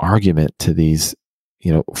compelling argument to these,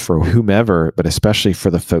 for whomever, but especially for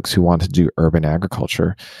the folks who want to do urban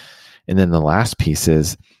agriculture. And then the last piece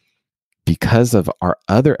is, because of our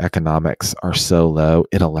other economics are so low,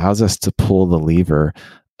 it allows us to pull the lever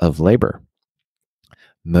of labor.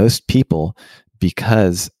 Most people,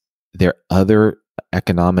 because their other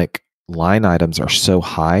economic line items are so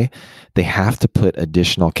high, they have to put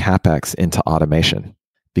additional CapEx into automation,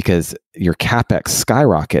 because your CapEx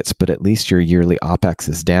skyrockets, but at least your yearly OpEx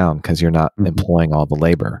is down because you're not employing all the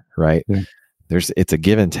labor, right? Yeah. It's a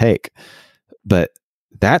give and take. But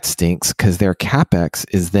that stinks because their CapEx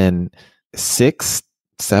is then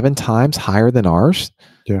 6-7 times higher than ours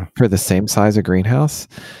for the same size of greenhouse.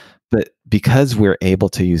 But because we're able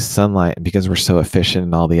to use sunlight and because we're so efficient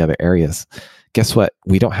in all the other areas, guess what?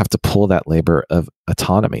 We don't have to pull that labor of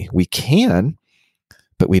autonomy. We can,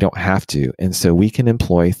 but we don't have to. And so we can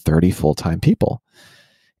employ 30 full-time people.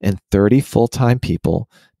 And 30 full-time people,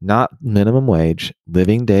 not minimum wage,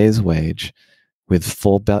 living days wage, with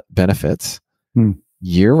full benefits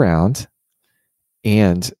year-round.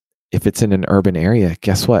 And if it's in an urban area,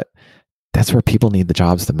 guess what? That's where people need the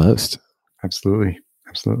jobs the most. Absolutely.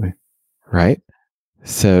 Absolutely. Right?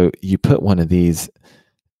 So you put one of these,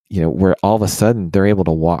 where all of a sudden they're able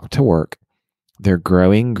to walk to work. They're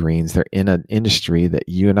growing greens. They're in an industry that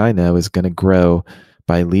you and I know is going to grow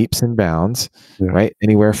by leaps and bounds, right?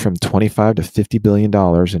 Anywhere from $25 to $50 billion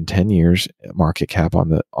in 10 years market cap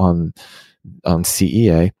on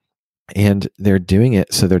CEA. And they're doing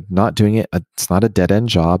it. So they're not doing it. It's not a dead end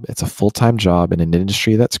job. It's a full-time job in an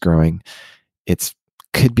industry that's growing. It's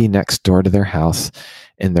could be next door to their house.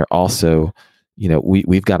 And they're also,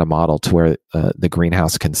 we've got a model to where the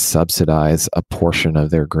greenhouse can subsidize a portion of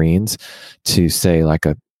their greens to, say, like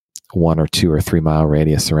a 1 or 2 or 3 mile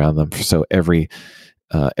radius around them. So every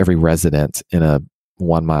resident in a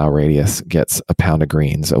 1 mile radius gets a pound of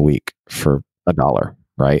greens a week for $1,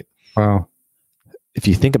 right? Wow. If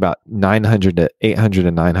you think about 800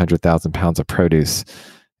 to 900,000 pounds of produce,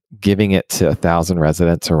 giving it to 1,000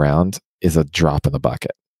 residents around is a drop in the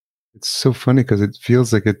bucket. It's so funny because it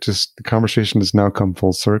feels like the conversation has now come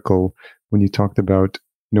full circle when you talked about,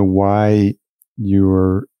 why you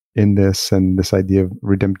were in this and this idea of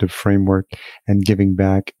redemptive framework and giving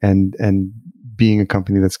back and being a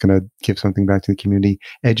company that's going to give something back to the community,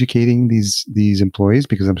 educating these employees,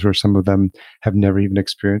 because I'm sure some of them have never even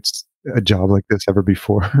experienced a job like this ever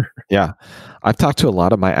before. Yeah. I've talked to a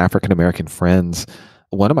lot of my African-American friends.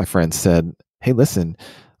 One of my friends said, hey, listen,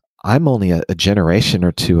 I'm only a generation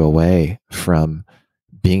or 2 away from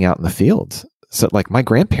being out in the fields. So like my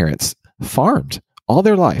grandparents farmed all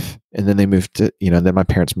their life. And then they moved to, then my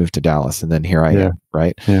parents moved to Dallas, and then here I am,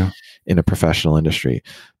 right? Yeah. In a professional industry.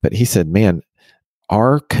 But he said, man,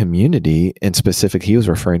 our community, in specific, he was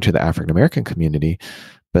referring to the African-American community,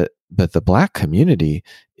 but the Black community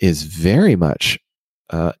is very much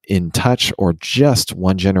in touch or just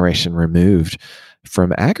one generation removed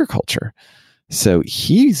from agriculture. So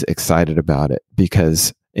he's excited about it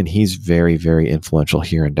and he's very, very influential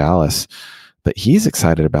here in Dallas, but he's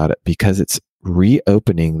excited about it because it's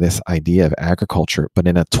reopening this idea of agriculture, but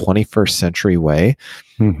in a 21st century way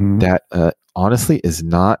that honestly is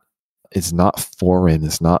not not foreign,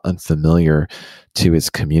 is not unfamiliar to his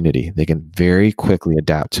community. They can very quickly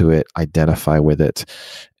adapt to it, identify with it,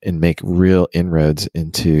 and make real inroads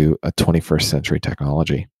into a 21st century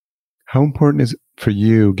technology. How important is it for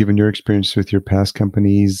you, given your experience with your past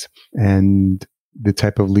companies and the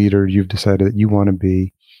type of leader you've decided that you want to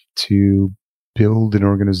be, to build an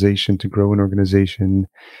organization, to grow an organization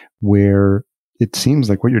where it seems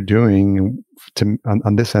like what you're doing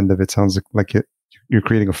on this end of it sounds like you're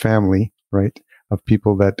creating a family, right? Of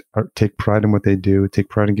people that take pride in what they do, take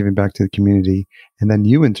pride in giving back to the community. And then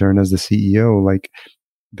you in turn as the CEO, like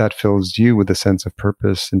that fills you with a sense of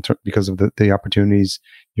purpose because of the opportunities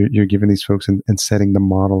you're giving these folks and setting the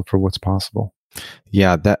model for what's possible.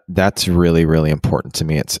 Yeah, that's really, really important to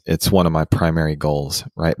me. It's one of my primary goals,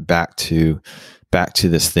 right? Back to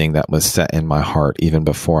this thing that was set in my heart even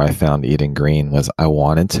before I found Eden Green, was I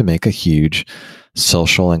wanted to make a huge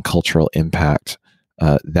social and cultural impact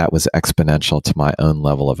that was exponential to my own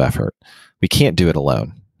level of effort. We can't do it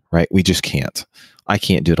alone, right? We just can't. I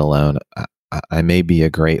can't do it alone. I may be a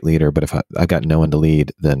great leader, but if I got no one to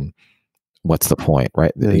lead, then what's the point,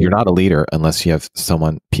 right? Yeah. You're not a leader unless you have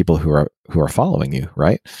people who are following you,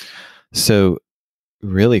 right? So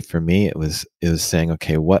really for me, it was saying,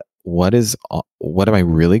 okay, what am I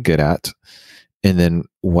really good at? And then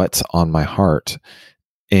what's on my heart?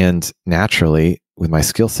 And naturally, with my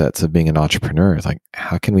skill sets of being an entrepreneur, it's like,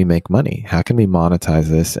 how can we make money? How can we monetize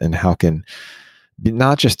this? And how can,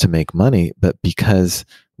 not just to make money, but because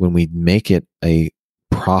when we make it a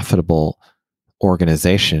profitable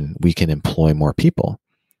organization, we can employ more people,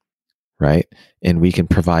 right? And we can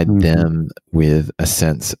provide them with a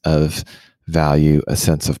sense of value, a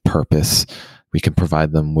sense of purpose. We can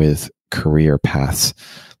provide them with career paths.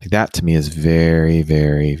 Like that to me is very,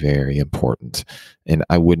 very, very important. And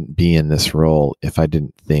I wouldn't be in this role if I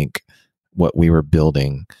didn't think what we were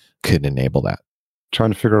building could enable that.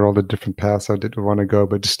 Trying to figure out all the different paths I did want to go,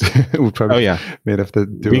 but just we probably may have to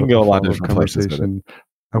do a lot of conversation.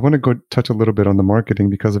 I want to go touch a little bit on the marketing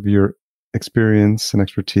because of your experience and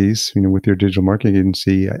expertise, with your digital marketing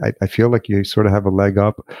agency. I feel like you sort of have a leg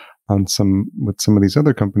up on with some of these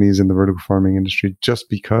other companies in the vertical farming industry, just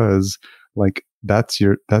because like that's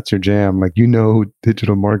your jam, like,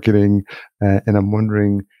 digital marketing. And I'm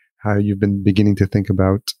wondering how you've been beginning to think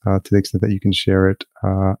about, to the extent that you can share it,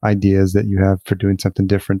 ideas that you have for doing something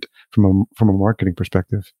different from a marketing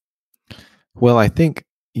perspective. Well, I think,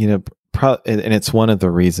 and it's one of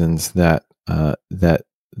the reasons that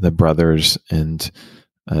the brothers and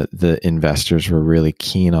the investors were really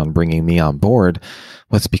keen on bringing me on board,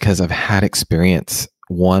 was because I've had experience,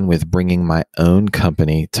 one, with bringing my own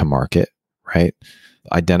company to market, right?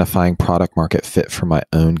 Identifying product market fit for my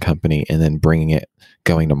own company and then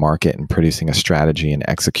going to market and producing a strategy and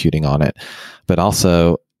executing on it, but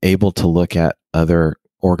also able to look at other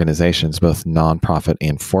organizations, both nonprofit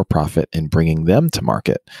and for-profit, and bringing them to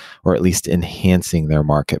market, or at least enhancing their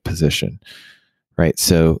market position, right?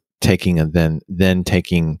 So taking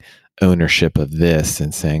ownership of this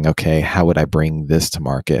and saying, okay, how would I bring this to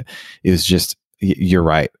market? It was just, you're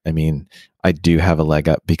right. I mean, I do have a leg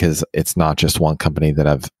up because it's not just one company that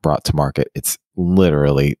I've brought to market. It's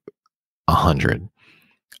literally 100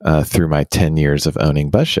 through my 10 years of owning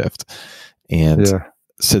BuzzShift. And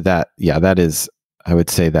so that is, I would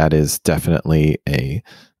say that is definitely a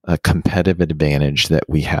competitive advantage that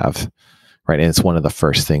we have, right? And it's one of the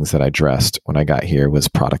first things that I addressed when I got here was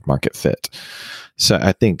product market fit. So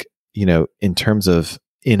I think, in terms of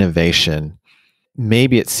innovation,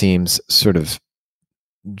 maybe it seems sort of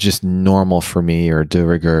just normal for me or de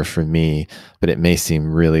rigueur for me, but it may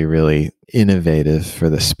seem really, really innovative for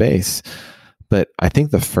the space. But I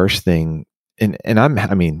think the first thing, and I'm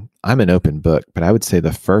an open book, but I would say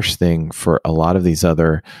the first thing for a lot of these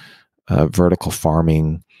other vertical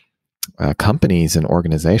farming companies and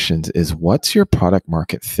organizations is, what's your product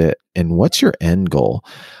market fit and what's your end goal?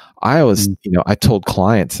 I always, I told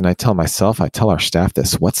clients and I tell myself, I tell our staff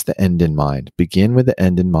this, what's the end in mind? Begin with the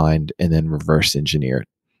end in mind and then reverse engineer it,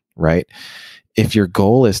 right? If your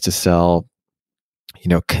goal is to sell,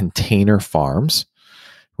 container farms,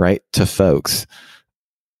 right, to folks,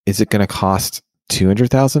 is it going to cost $200,000,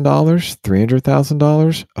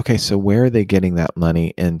 $300,000? Okay, so where are they getting that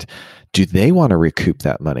money? And do they want to recoup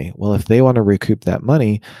that money? Well, if they want to recoup that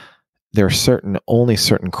money, there are only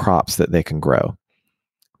certain crops that they can grow,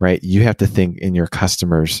 right? You have to think in your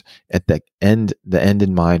customers at the end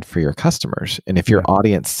in mind for your customers. And if you're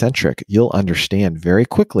audience centric, you'll understand very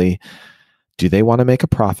quickly, do they want to make a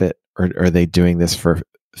profit or are they doing this for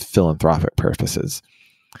philanthropic purposes?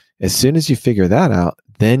 As soon as you figure that out,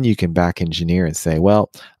 then you can back engineer and say, well,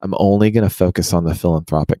 I'm only going to focus on the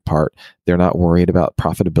philanthropic part. They're not worried about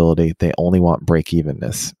profitability. They only want break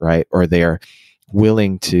evenness, right? Or they're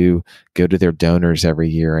willing to go to their donors every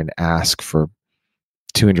year and ask for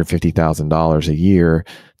 $250,000 a year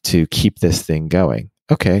to keep this thing going.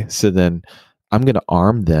 Okay, so then I'm going to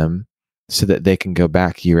arm them so that they can go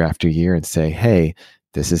back year after year and say, hey,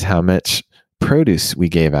 this is how much produce we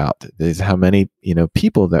gave out. This is how many,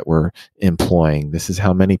 people that we're employing. This is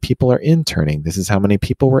how many people are interning. This is how many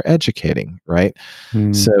people we're educating, right?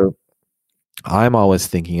 So I'm always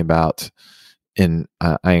thinking about, and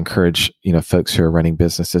I encourage, folks who are running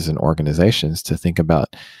businesses and organizations to think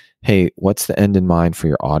about, hey, what's the end in mind for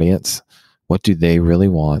your audience? What do they really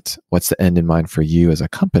want? What's the end in mind for you as a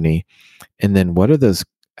company? And then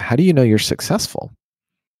how do you know you're successful?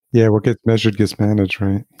 Yeah, what gets measured gets managed,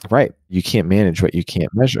 right? Right. You can't manage what you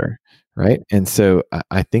can't measure, right? And so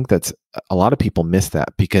I think that's a lot of people miss that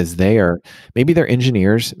because maybe they're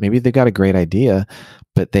engineers, maybe they got a great idea,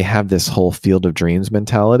 but they have this whole field of dreams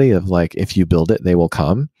mentality of like, if you build it, they will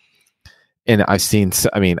come. And I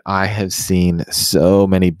have seen so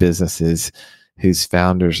many businesses whose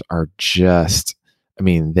founders are just,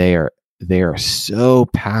 they are so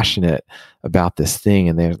passionate about this thing.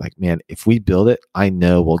 And they're like, man, if we build it, I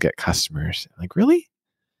know we'll get customers. I'm like, really?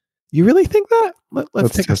 You really think that?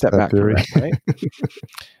 Let's take a step back from that, right?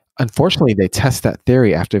 Unfortunately, they test that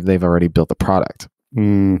theory after they've already built the product.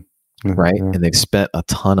 Right. Yeah. And they've spent a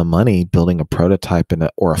ton of money building a prototype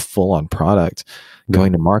or a full-on product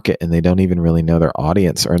going to market, and they don't even really know their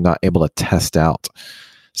audience or not able to test out.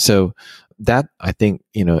 So that, I think,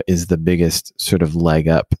 is the biggest sort of leg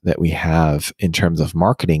up that we have in terms of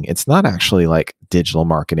marketing. It's not actually like digital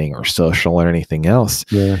marketing or social or anything else.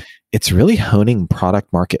 Yeah. It's really honing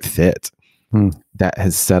product market fit that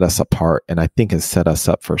has set us apart, and I think has set us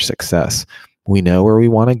up for success. We know where we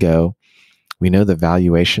want to go. We know the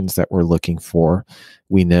valuations that we're looking for.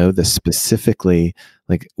 We know the specifically,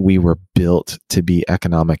 like, we were built to be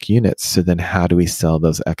economic units. So then how do we sell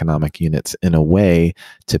those economic units in a way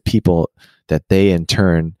to people that they in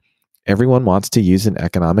turn, everyone wants to use an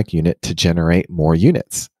economic unit to generate more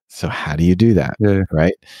units. So how do you do that? Yeah.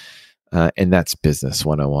 Right. And that's business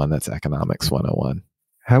 101. That's economics 101.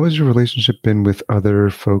 How has your relationship been with other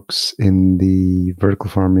folks in the vertical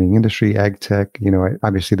farming industry, ag tech?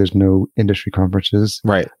 Obviously there's no industry conferences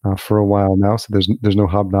for a while now, so there's no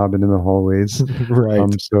hobnobbing in the hallways.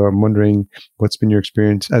 Right. So I'm wondering, what's been your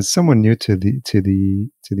experience as someone new to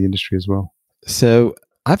the industry as well? So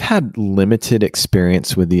I've had limited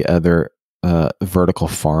experience with the other vertical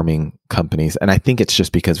farming companies, and I think it's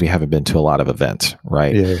just because we haven't been to a lot of events,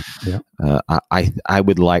 right? Yeah. I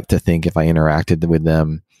would like to think if I interacted with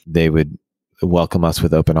them, they would welcome us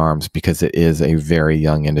with open arms, because it is a very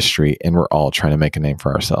young industry, and we're all trying to make a name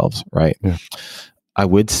for ourselves, right? Yeah. I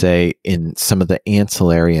would say in some of the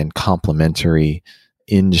ancillary and complementary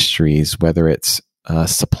industries, whether it's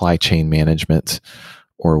supply chain management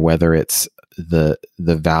or whether it's the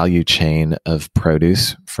value chain of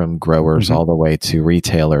produce from growers all the way to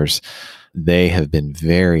retailers, they have been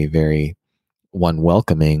very, very, one,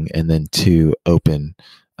 welcoming, and then two, open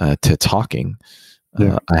to talking.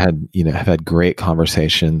 Yeah. I have had great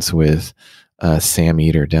conversations with Sam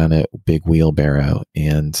Eater down at Big Wheelbarrow,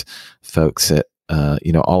 and folks at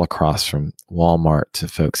all across from Walmart to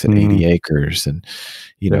folks at 80 Acres, and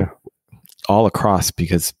all across,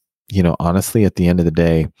 because honestly, at the end of the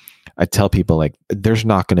day, I tell people, like, there's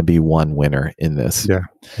not going to be one winner in this. Yeah,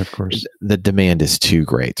 of course. The demand is too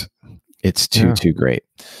great. It's too great.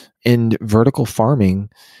 And vertical farming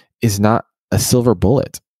is not a silver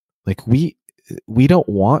bullet. Like, we don't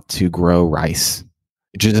want to grow rice.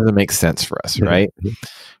 It just doesn't make sense for us, right?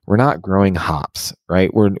 We're not growing hops,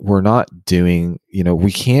 right? We're not doing,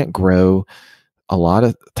 we can't grow a lot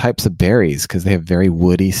of types of berries because they have very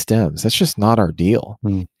woody stems. That's just not our deal.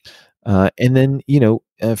 And then,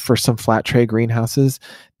 for some flat tray greenhouses,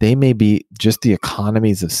 they may be just the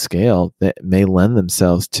economies of scale that may lend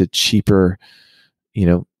themselves to cheaper,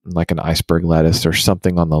 like an iceberg lettuce or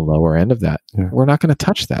something on the lower end of that. Yeah. We're not going to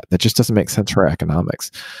touch that. That just doesn't make sense for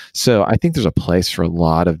economics. So I think there's a place for a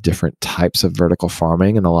lot of different types of vertical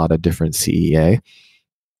farming and a lot of different CEA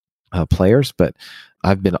players, but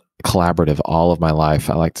I've been collaborative all of my life.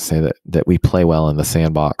 I like to say that we play well in the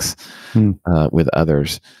sandbox with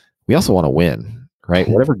others. We also want to win, right?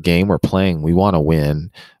 Whatever game we're playing, we want to win.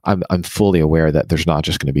 I'm fully aware that there's not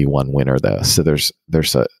just going to be one winner, though. So there's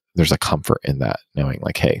a comfort in that, knowing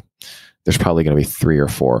like, hey, there's probably going to be 3 or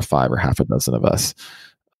 4 or 5 or half a dozen of us.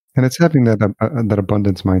 And it's having that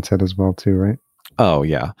abundance mindset as well, too, right? Oh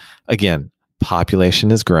yeah. Again,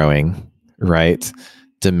 population is growing, right?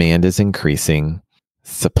 demand is increasing,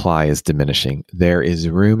 supply is diminishing. There is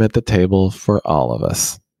room at the table for all of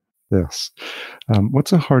us. Yes.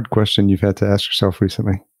 What's a hard question you've had to ask yourself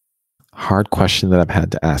recently? Hard question that I've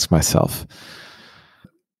had to ask myself.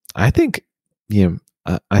 I think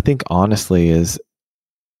honestly is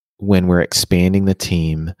when we're expanding the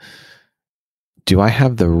team, do I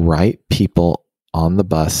have the right people on the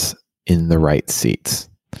bus in the right seats?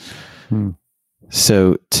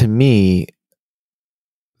 So to me,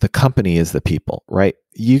 the company is the people, right?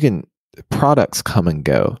 Products come and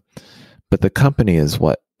go, but the company is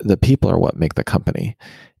the people are what make the company.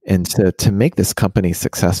 And so to make this company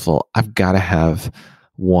successful, I've got to have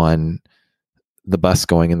the bus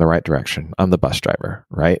going in the right direction. I'm the bus driver,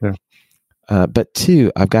 right? Yeah. But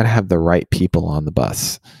 2, I've got to have the right people on the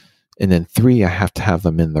bus. And then 3, I have to have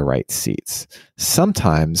them in the right seats.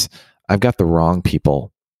 Sometimes I've got the wrong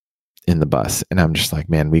people in the bus and I'm just like,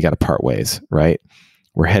 man, we got to part ways, right?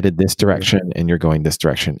 We're headed this direction and you're going this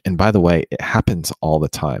direction. And by the way, it happens all the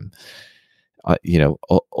time.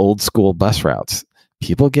 Old school bus routes,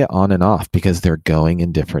 people get on and off because they're going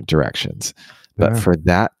in different directions. But for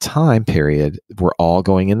that time period, we're all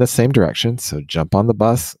going in the same direction. So jump on the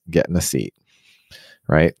bus, get in a seat,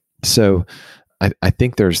 right? So I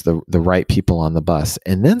think there's the right people on the bus.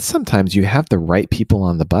 And then sometimes you have the right people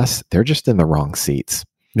on the bus. They're just in the wrong seats.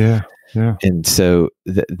 Yeah. Yeah. And so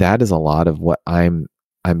that is a lot of what I'm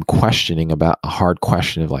questioning about, a hard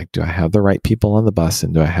question of like, do I have the right people on the bus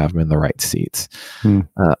and do I have them in the right seats?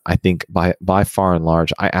 I think by far and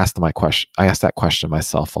large, I asked that question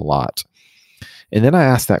myself a lot. And then I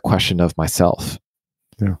asked that question of myself,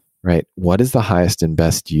 right? What is the highest and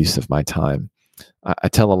best use of my time? I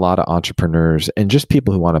tell a lot of entrepreneurs and just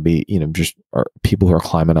people who want to be, or people who are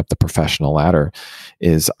climbing up the professional ladder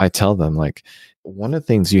is I tell them like, one of the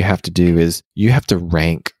things you have to do is you have to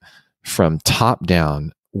rank from top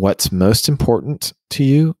down what's most important to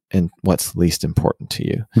you and what's least important to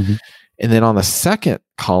you. Mm-hmm. And then on the second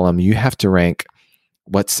column, you have to rank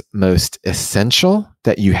what's most essential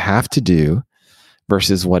that you have to do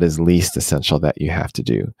versus what is least essential that you have to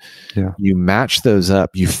do. Yeah. You match those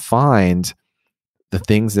up, you find the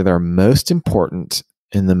things that are most important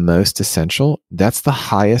and the most essential. That's the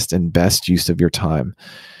highest and best use of your time.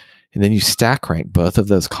 And then you stack rank both of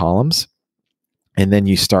those columns. And then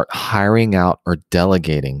you start hiring out or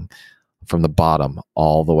delegating from the bottom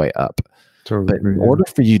all the way up. Totally. But in order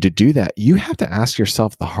for you to do that, you have to ask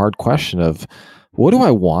yourself the hard question of what do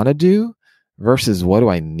I want to do versus what do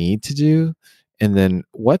I need to do? And then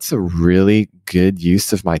what's a really good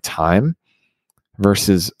use of my time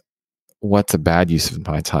versus what's a bad use of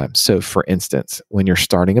my time? So for instance, when you're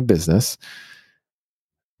starting a business,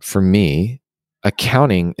 for me,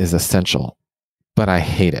 accounting is essential, but I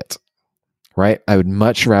hate it. Right? I would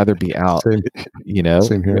much rather be out,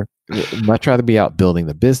 Same here. Much rather be out building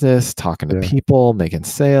the business, talking to people, making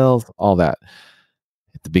sales, all that.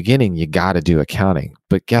 At the beginning, you got to do accounting.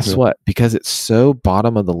 But guess what? Because it's so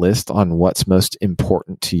bottom of the list on what's most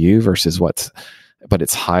important to you versus but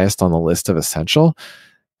it's highest on the list of essential,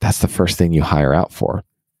 that's the first thing you hire out for.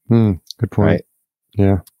 Good point. Right?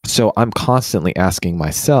 Yeah. So I'm constantly asking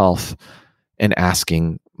myself and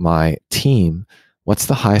asking my team, what's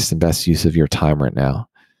the highest and best use of your time right now?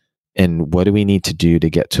 And what do we need to do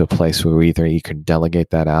to get to a place where either you can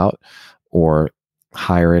delegate that out or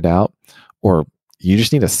hire it out, or you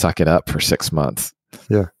just need to suck it up for 6 months.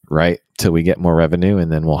 Yeah. Right. Till we get more revenue.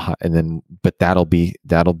 And then but that'll be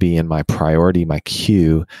in my priority, my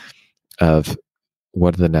queue of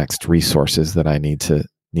what are the next resources that I need to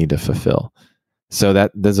fulfill. So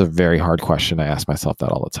that's a very hard question. I ask myself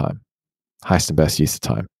that all the time. Highest and best use of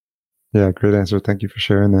time. Yeah, great answer. Thank you for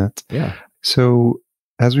sharing that. Yeah. So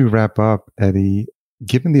as we wrap up, Eddie,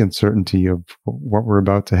 given the uncertainty of what we're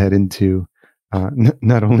about to head into,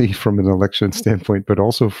 not only from an election standpoint, but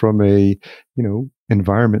also from a,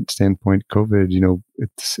 environment standpoint, COVID,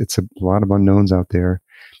 it's a lot of unknowns out there.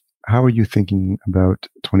 How are you thinking about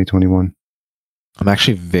 2021? I'm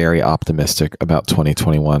actually very optimistic about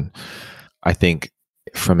 2021. I think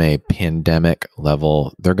from a pandemic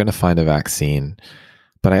level, they're going to find a vaccine.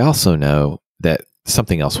 But I also know that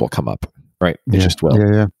something else will come up, right? It just will.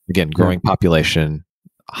 Yeah. Again, growing population,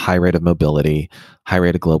 high rate of mobility, high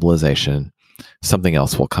rate of globalization, something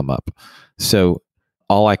else will come up. So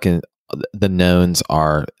the knowns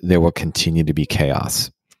are there will continue to be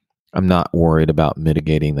chaos. I'm not worried about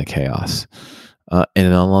mitigating the chaos.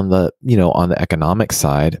 And on the economic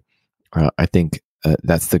side, I think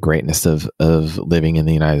that's the greatness of living in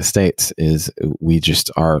the United States is we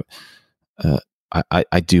just are.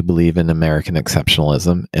 I do believe in American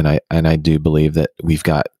exceptionalism, and I do believe that we've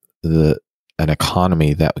got the an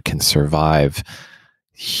economy that can survive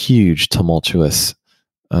huge, tumultuous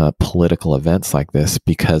political events like this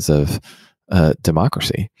because of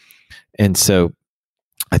democracy. And so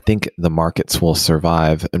I think the markets will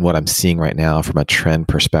survive. And what I'm seeing right now from a trend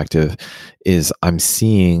perspective is I'm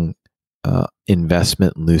seeing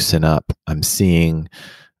investment loosen up. I'm seeing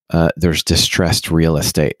there's distressed real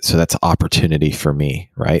estate. So that's opportunity for me,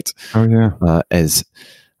 right? Oh yeah. As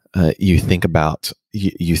you think about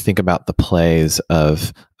the plays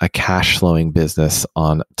of a cash flowing business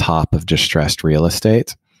on top of distressed real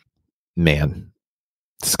estate, man,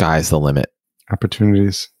 sky's the limit.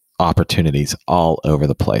 Opportunities all over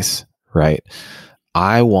the place, right?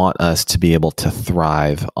 I want us to be able to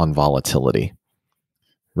thrive on volatility,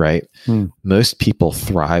 right? Most people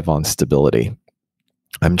thrive on stability.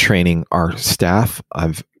 I'm training our staff.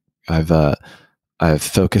 I've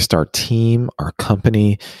focused our team, our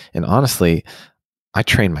company, and honestly, I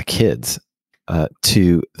train my kids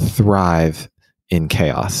to thrive in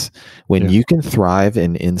chaos. When you can thrive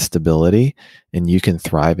in instability and you can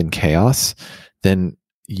thrive in chaos, then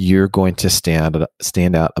you're going to stand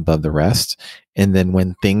out above the rest. And then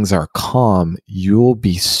when things are calm, you'll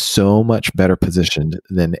be so much better positioned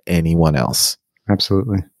than anyone else.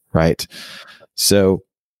 Absolutely. Right. So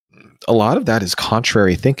a lot of that is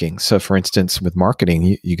contrary thinking. So for instance, with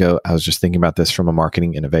marketing, you go, I was just thinking about this from a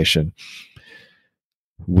marketing innovation.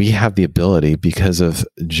 We have the ability, because of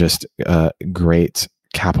just great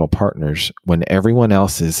capital partners, when everyone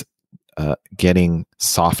else is getting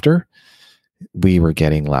softer, we were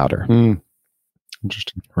getting louder.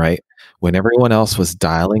 Interesting. Right? When everyone else was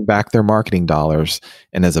dialing back their marketing dollars,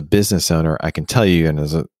 and as a business owner, I can tell you, and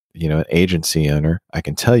as a an agency owner, I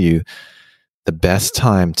can tell you, the best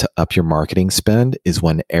time to up your marketing spend is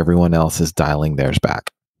when everyone else is dialing theirs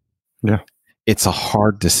back. Yeah. It's a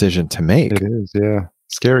hard decision to make. It is, yeah.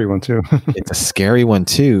 Scary one too. It's a scary one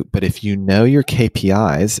too. But if you know your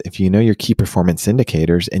KPIs, if you know your key performance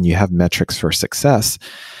indicators, and you have metrics for success,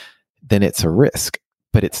 then it's a risk,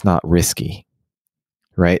 but it's not risky,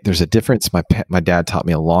 right? There's a difference. My dad taught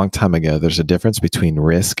me a long time ago. There's a difference between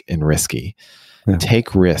risk and risky. Yeah.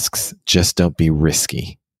 Take risks, just don't be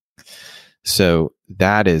risky. So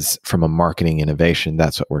that is, from a marketing innovation,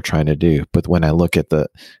 that's what we're trying to do. But when I look at the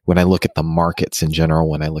markets in general,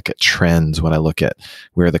 when I look at trends, when I look at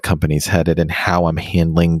where the company's headed and how I'm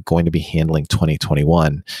going to be handling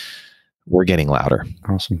 2021, we're getting louder.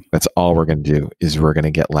 Awesome. That's all we're going to do, is we're going to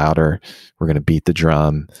get louder. We're going to beat the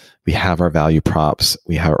drum. We have our value props.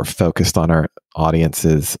 We're focused on our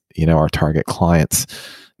audiences, our target clients.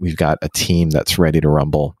 We've got a team that's ready to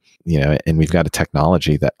rumble. And we've got a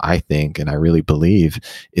technology that I think, and I really believe,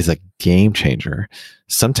 is a game changer.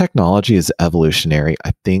 Some technology is evolutionary.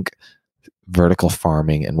 I think vertical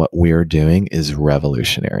farming and what we're doing is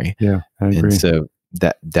revolutionary. Yeah, I agree. And so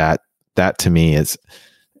that to me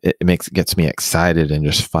gets me excited and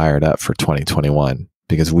just fired up for 2021,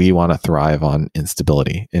 because we want to thrive on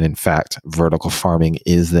instability. And in fact, vertical farming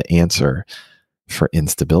is the answer for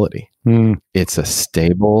instability. It's a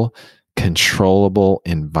stable, controllable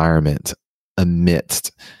environment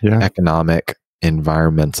amidst economic,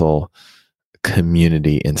 environmental,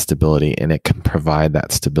 community instability. And it can provide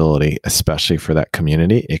that stability, especially for that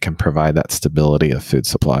community. It can provide that stability of food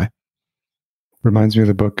supply. Reminds me of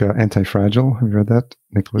the book Anti-Fragile. Have you read that,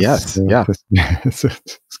 Nicholas? Yes. Yeah.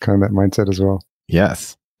 It's kind of that mindset as well.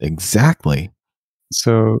 Yes, exactly.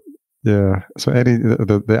 So Eddie,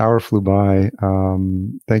 the hour flew by.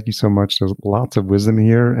 Thank you so much. There's lots of wisdom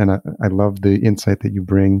here, and I love the insight that you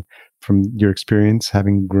bring from your experience,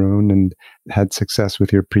 having grown and had success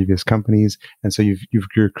with your previous companies. And so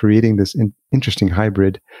you're creating this interesting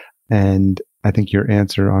hybrid. And I think your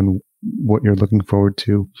answer on what you're looking forward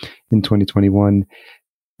to in 2021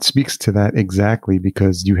 speaks to that exactly,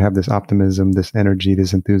 because you have this optimism, this energy,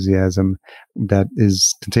 this enthusiasm that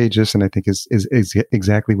is contagious, and I think is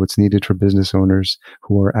exactly what's needed for business owners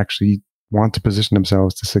who are actually want to position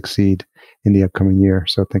themselves to succeed in the upcoming year.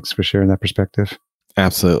 So thanks for sharing that perspective.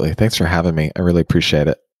 Absolutely. Thanks for having me. I really appreciate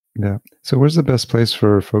it. Yeah. So where's the best place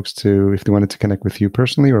for folks to, if they wanted to connect with you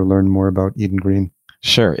personally or learn more about Eden Green?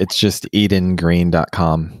 Sure. It's just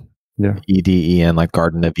edengreen.com. Yeah. EDEN, like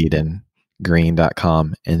Garden of Eden.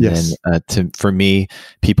 green.com. And then for me,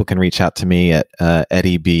 people can reach out to me at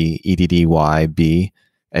Eddie B, EDDYB,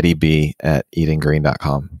 Eddie B at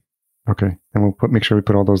edengreen.com. Okay. And we'll make sure we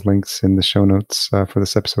put all those links in the show notes for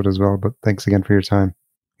this episode as well. But thanks again for your time.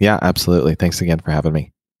 Yeah, absolutely. Thanks again for having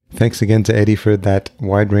me. Thanks again to Eddie for that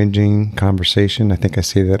wide-ranging conversation. I think I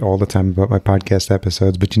say that all the time about my podcast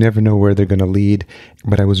episodes, but you never know where they're going to lead.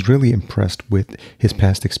 But I was really impressed with his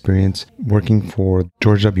past experience working for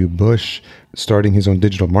George W. Bush, starting his own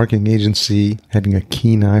digital marketing agency, having a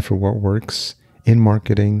keen eye for what works in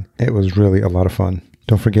marketing. It was really a lot of fun.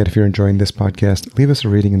 Don't forget, if you're enjoying this podcast, leave us a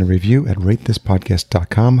rating and a review at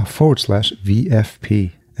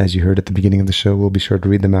ratethispodcast.com/VFP. As you heard at the beginning of the show, we'll be sure to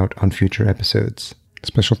read them out on future episodes.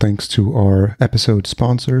 Special thanks to our episode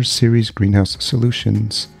sponsors, Ceres Greenhouse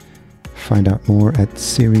Solutions. Find out more at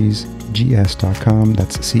ceresgs.com.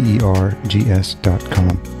 That's CERGS.com.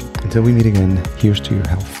 Until we meet again, here's to your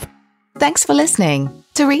health. Thanks for listening.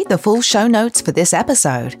 To read the full show notes for this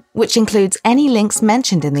episode, which includes any links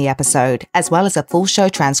mentioned in the episode, as well as a full show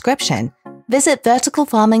transcription, visit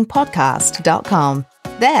verticalfarmingpodcast.com.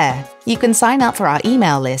 There, you can sign up for our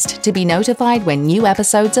email list to be notified when new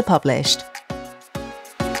episodes are published.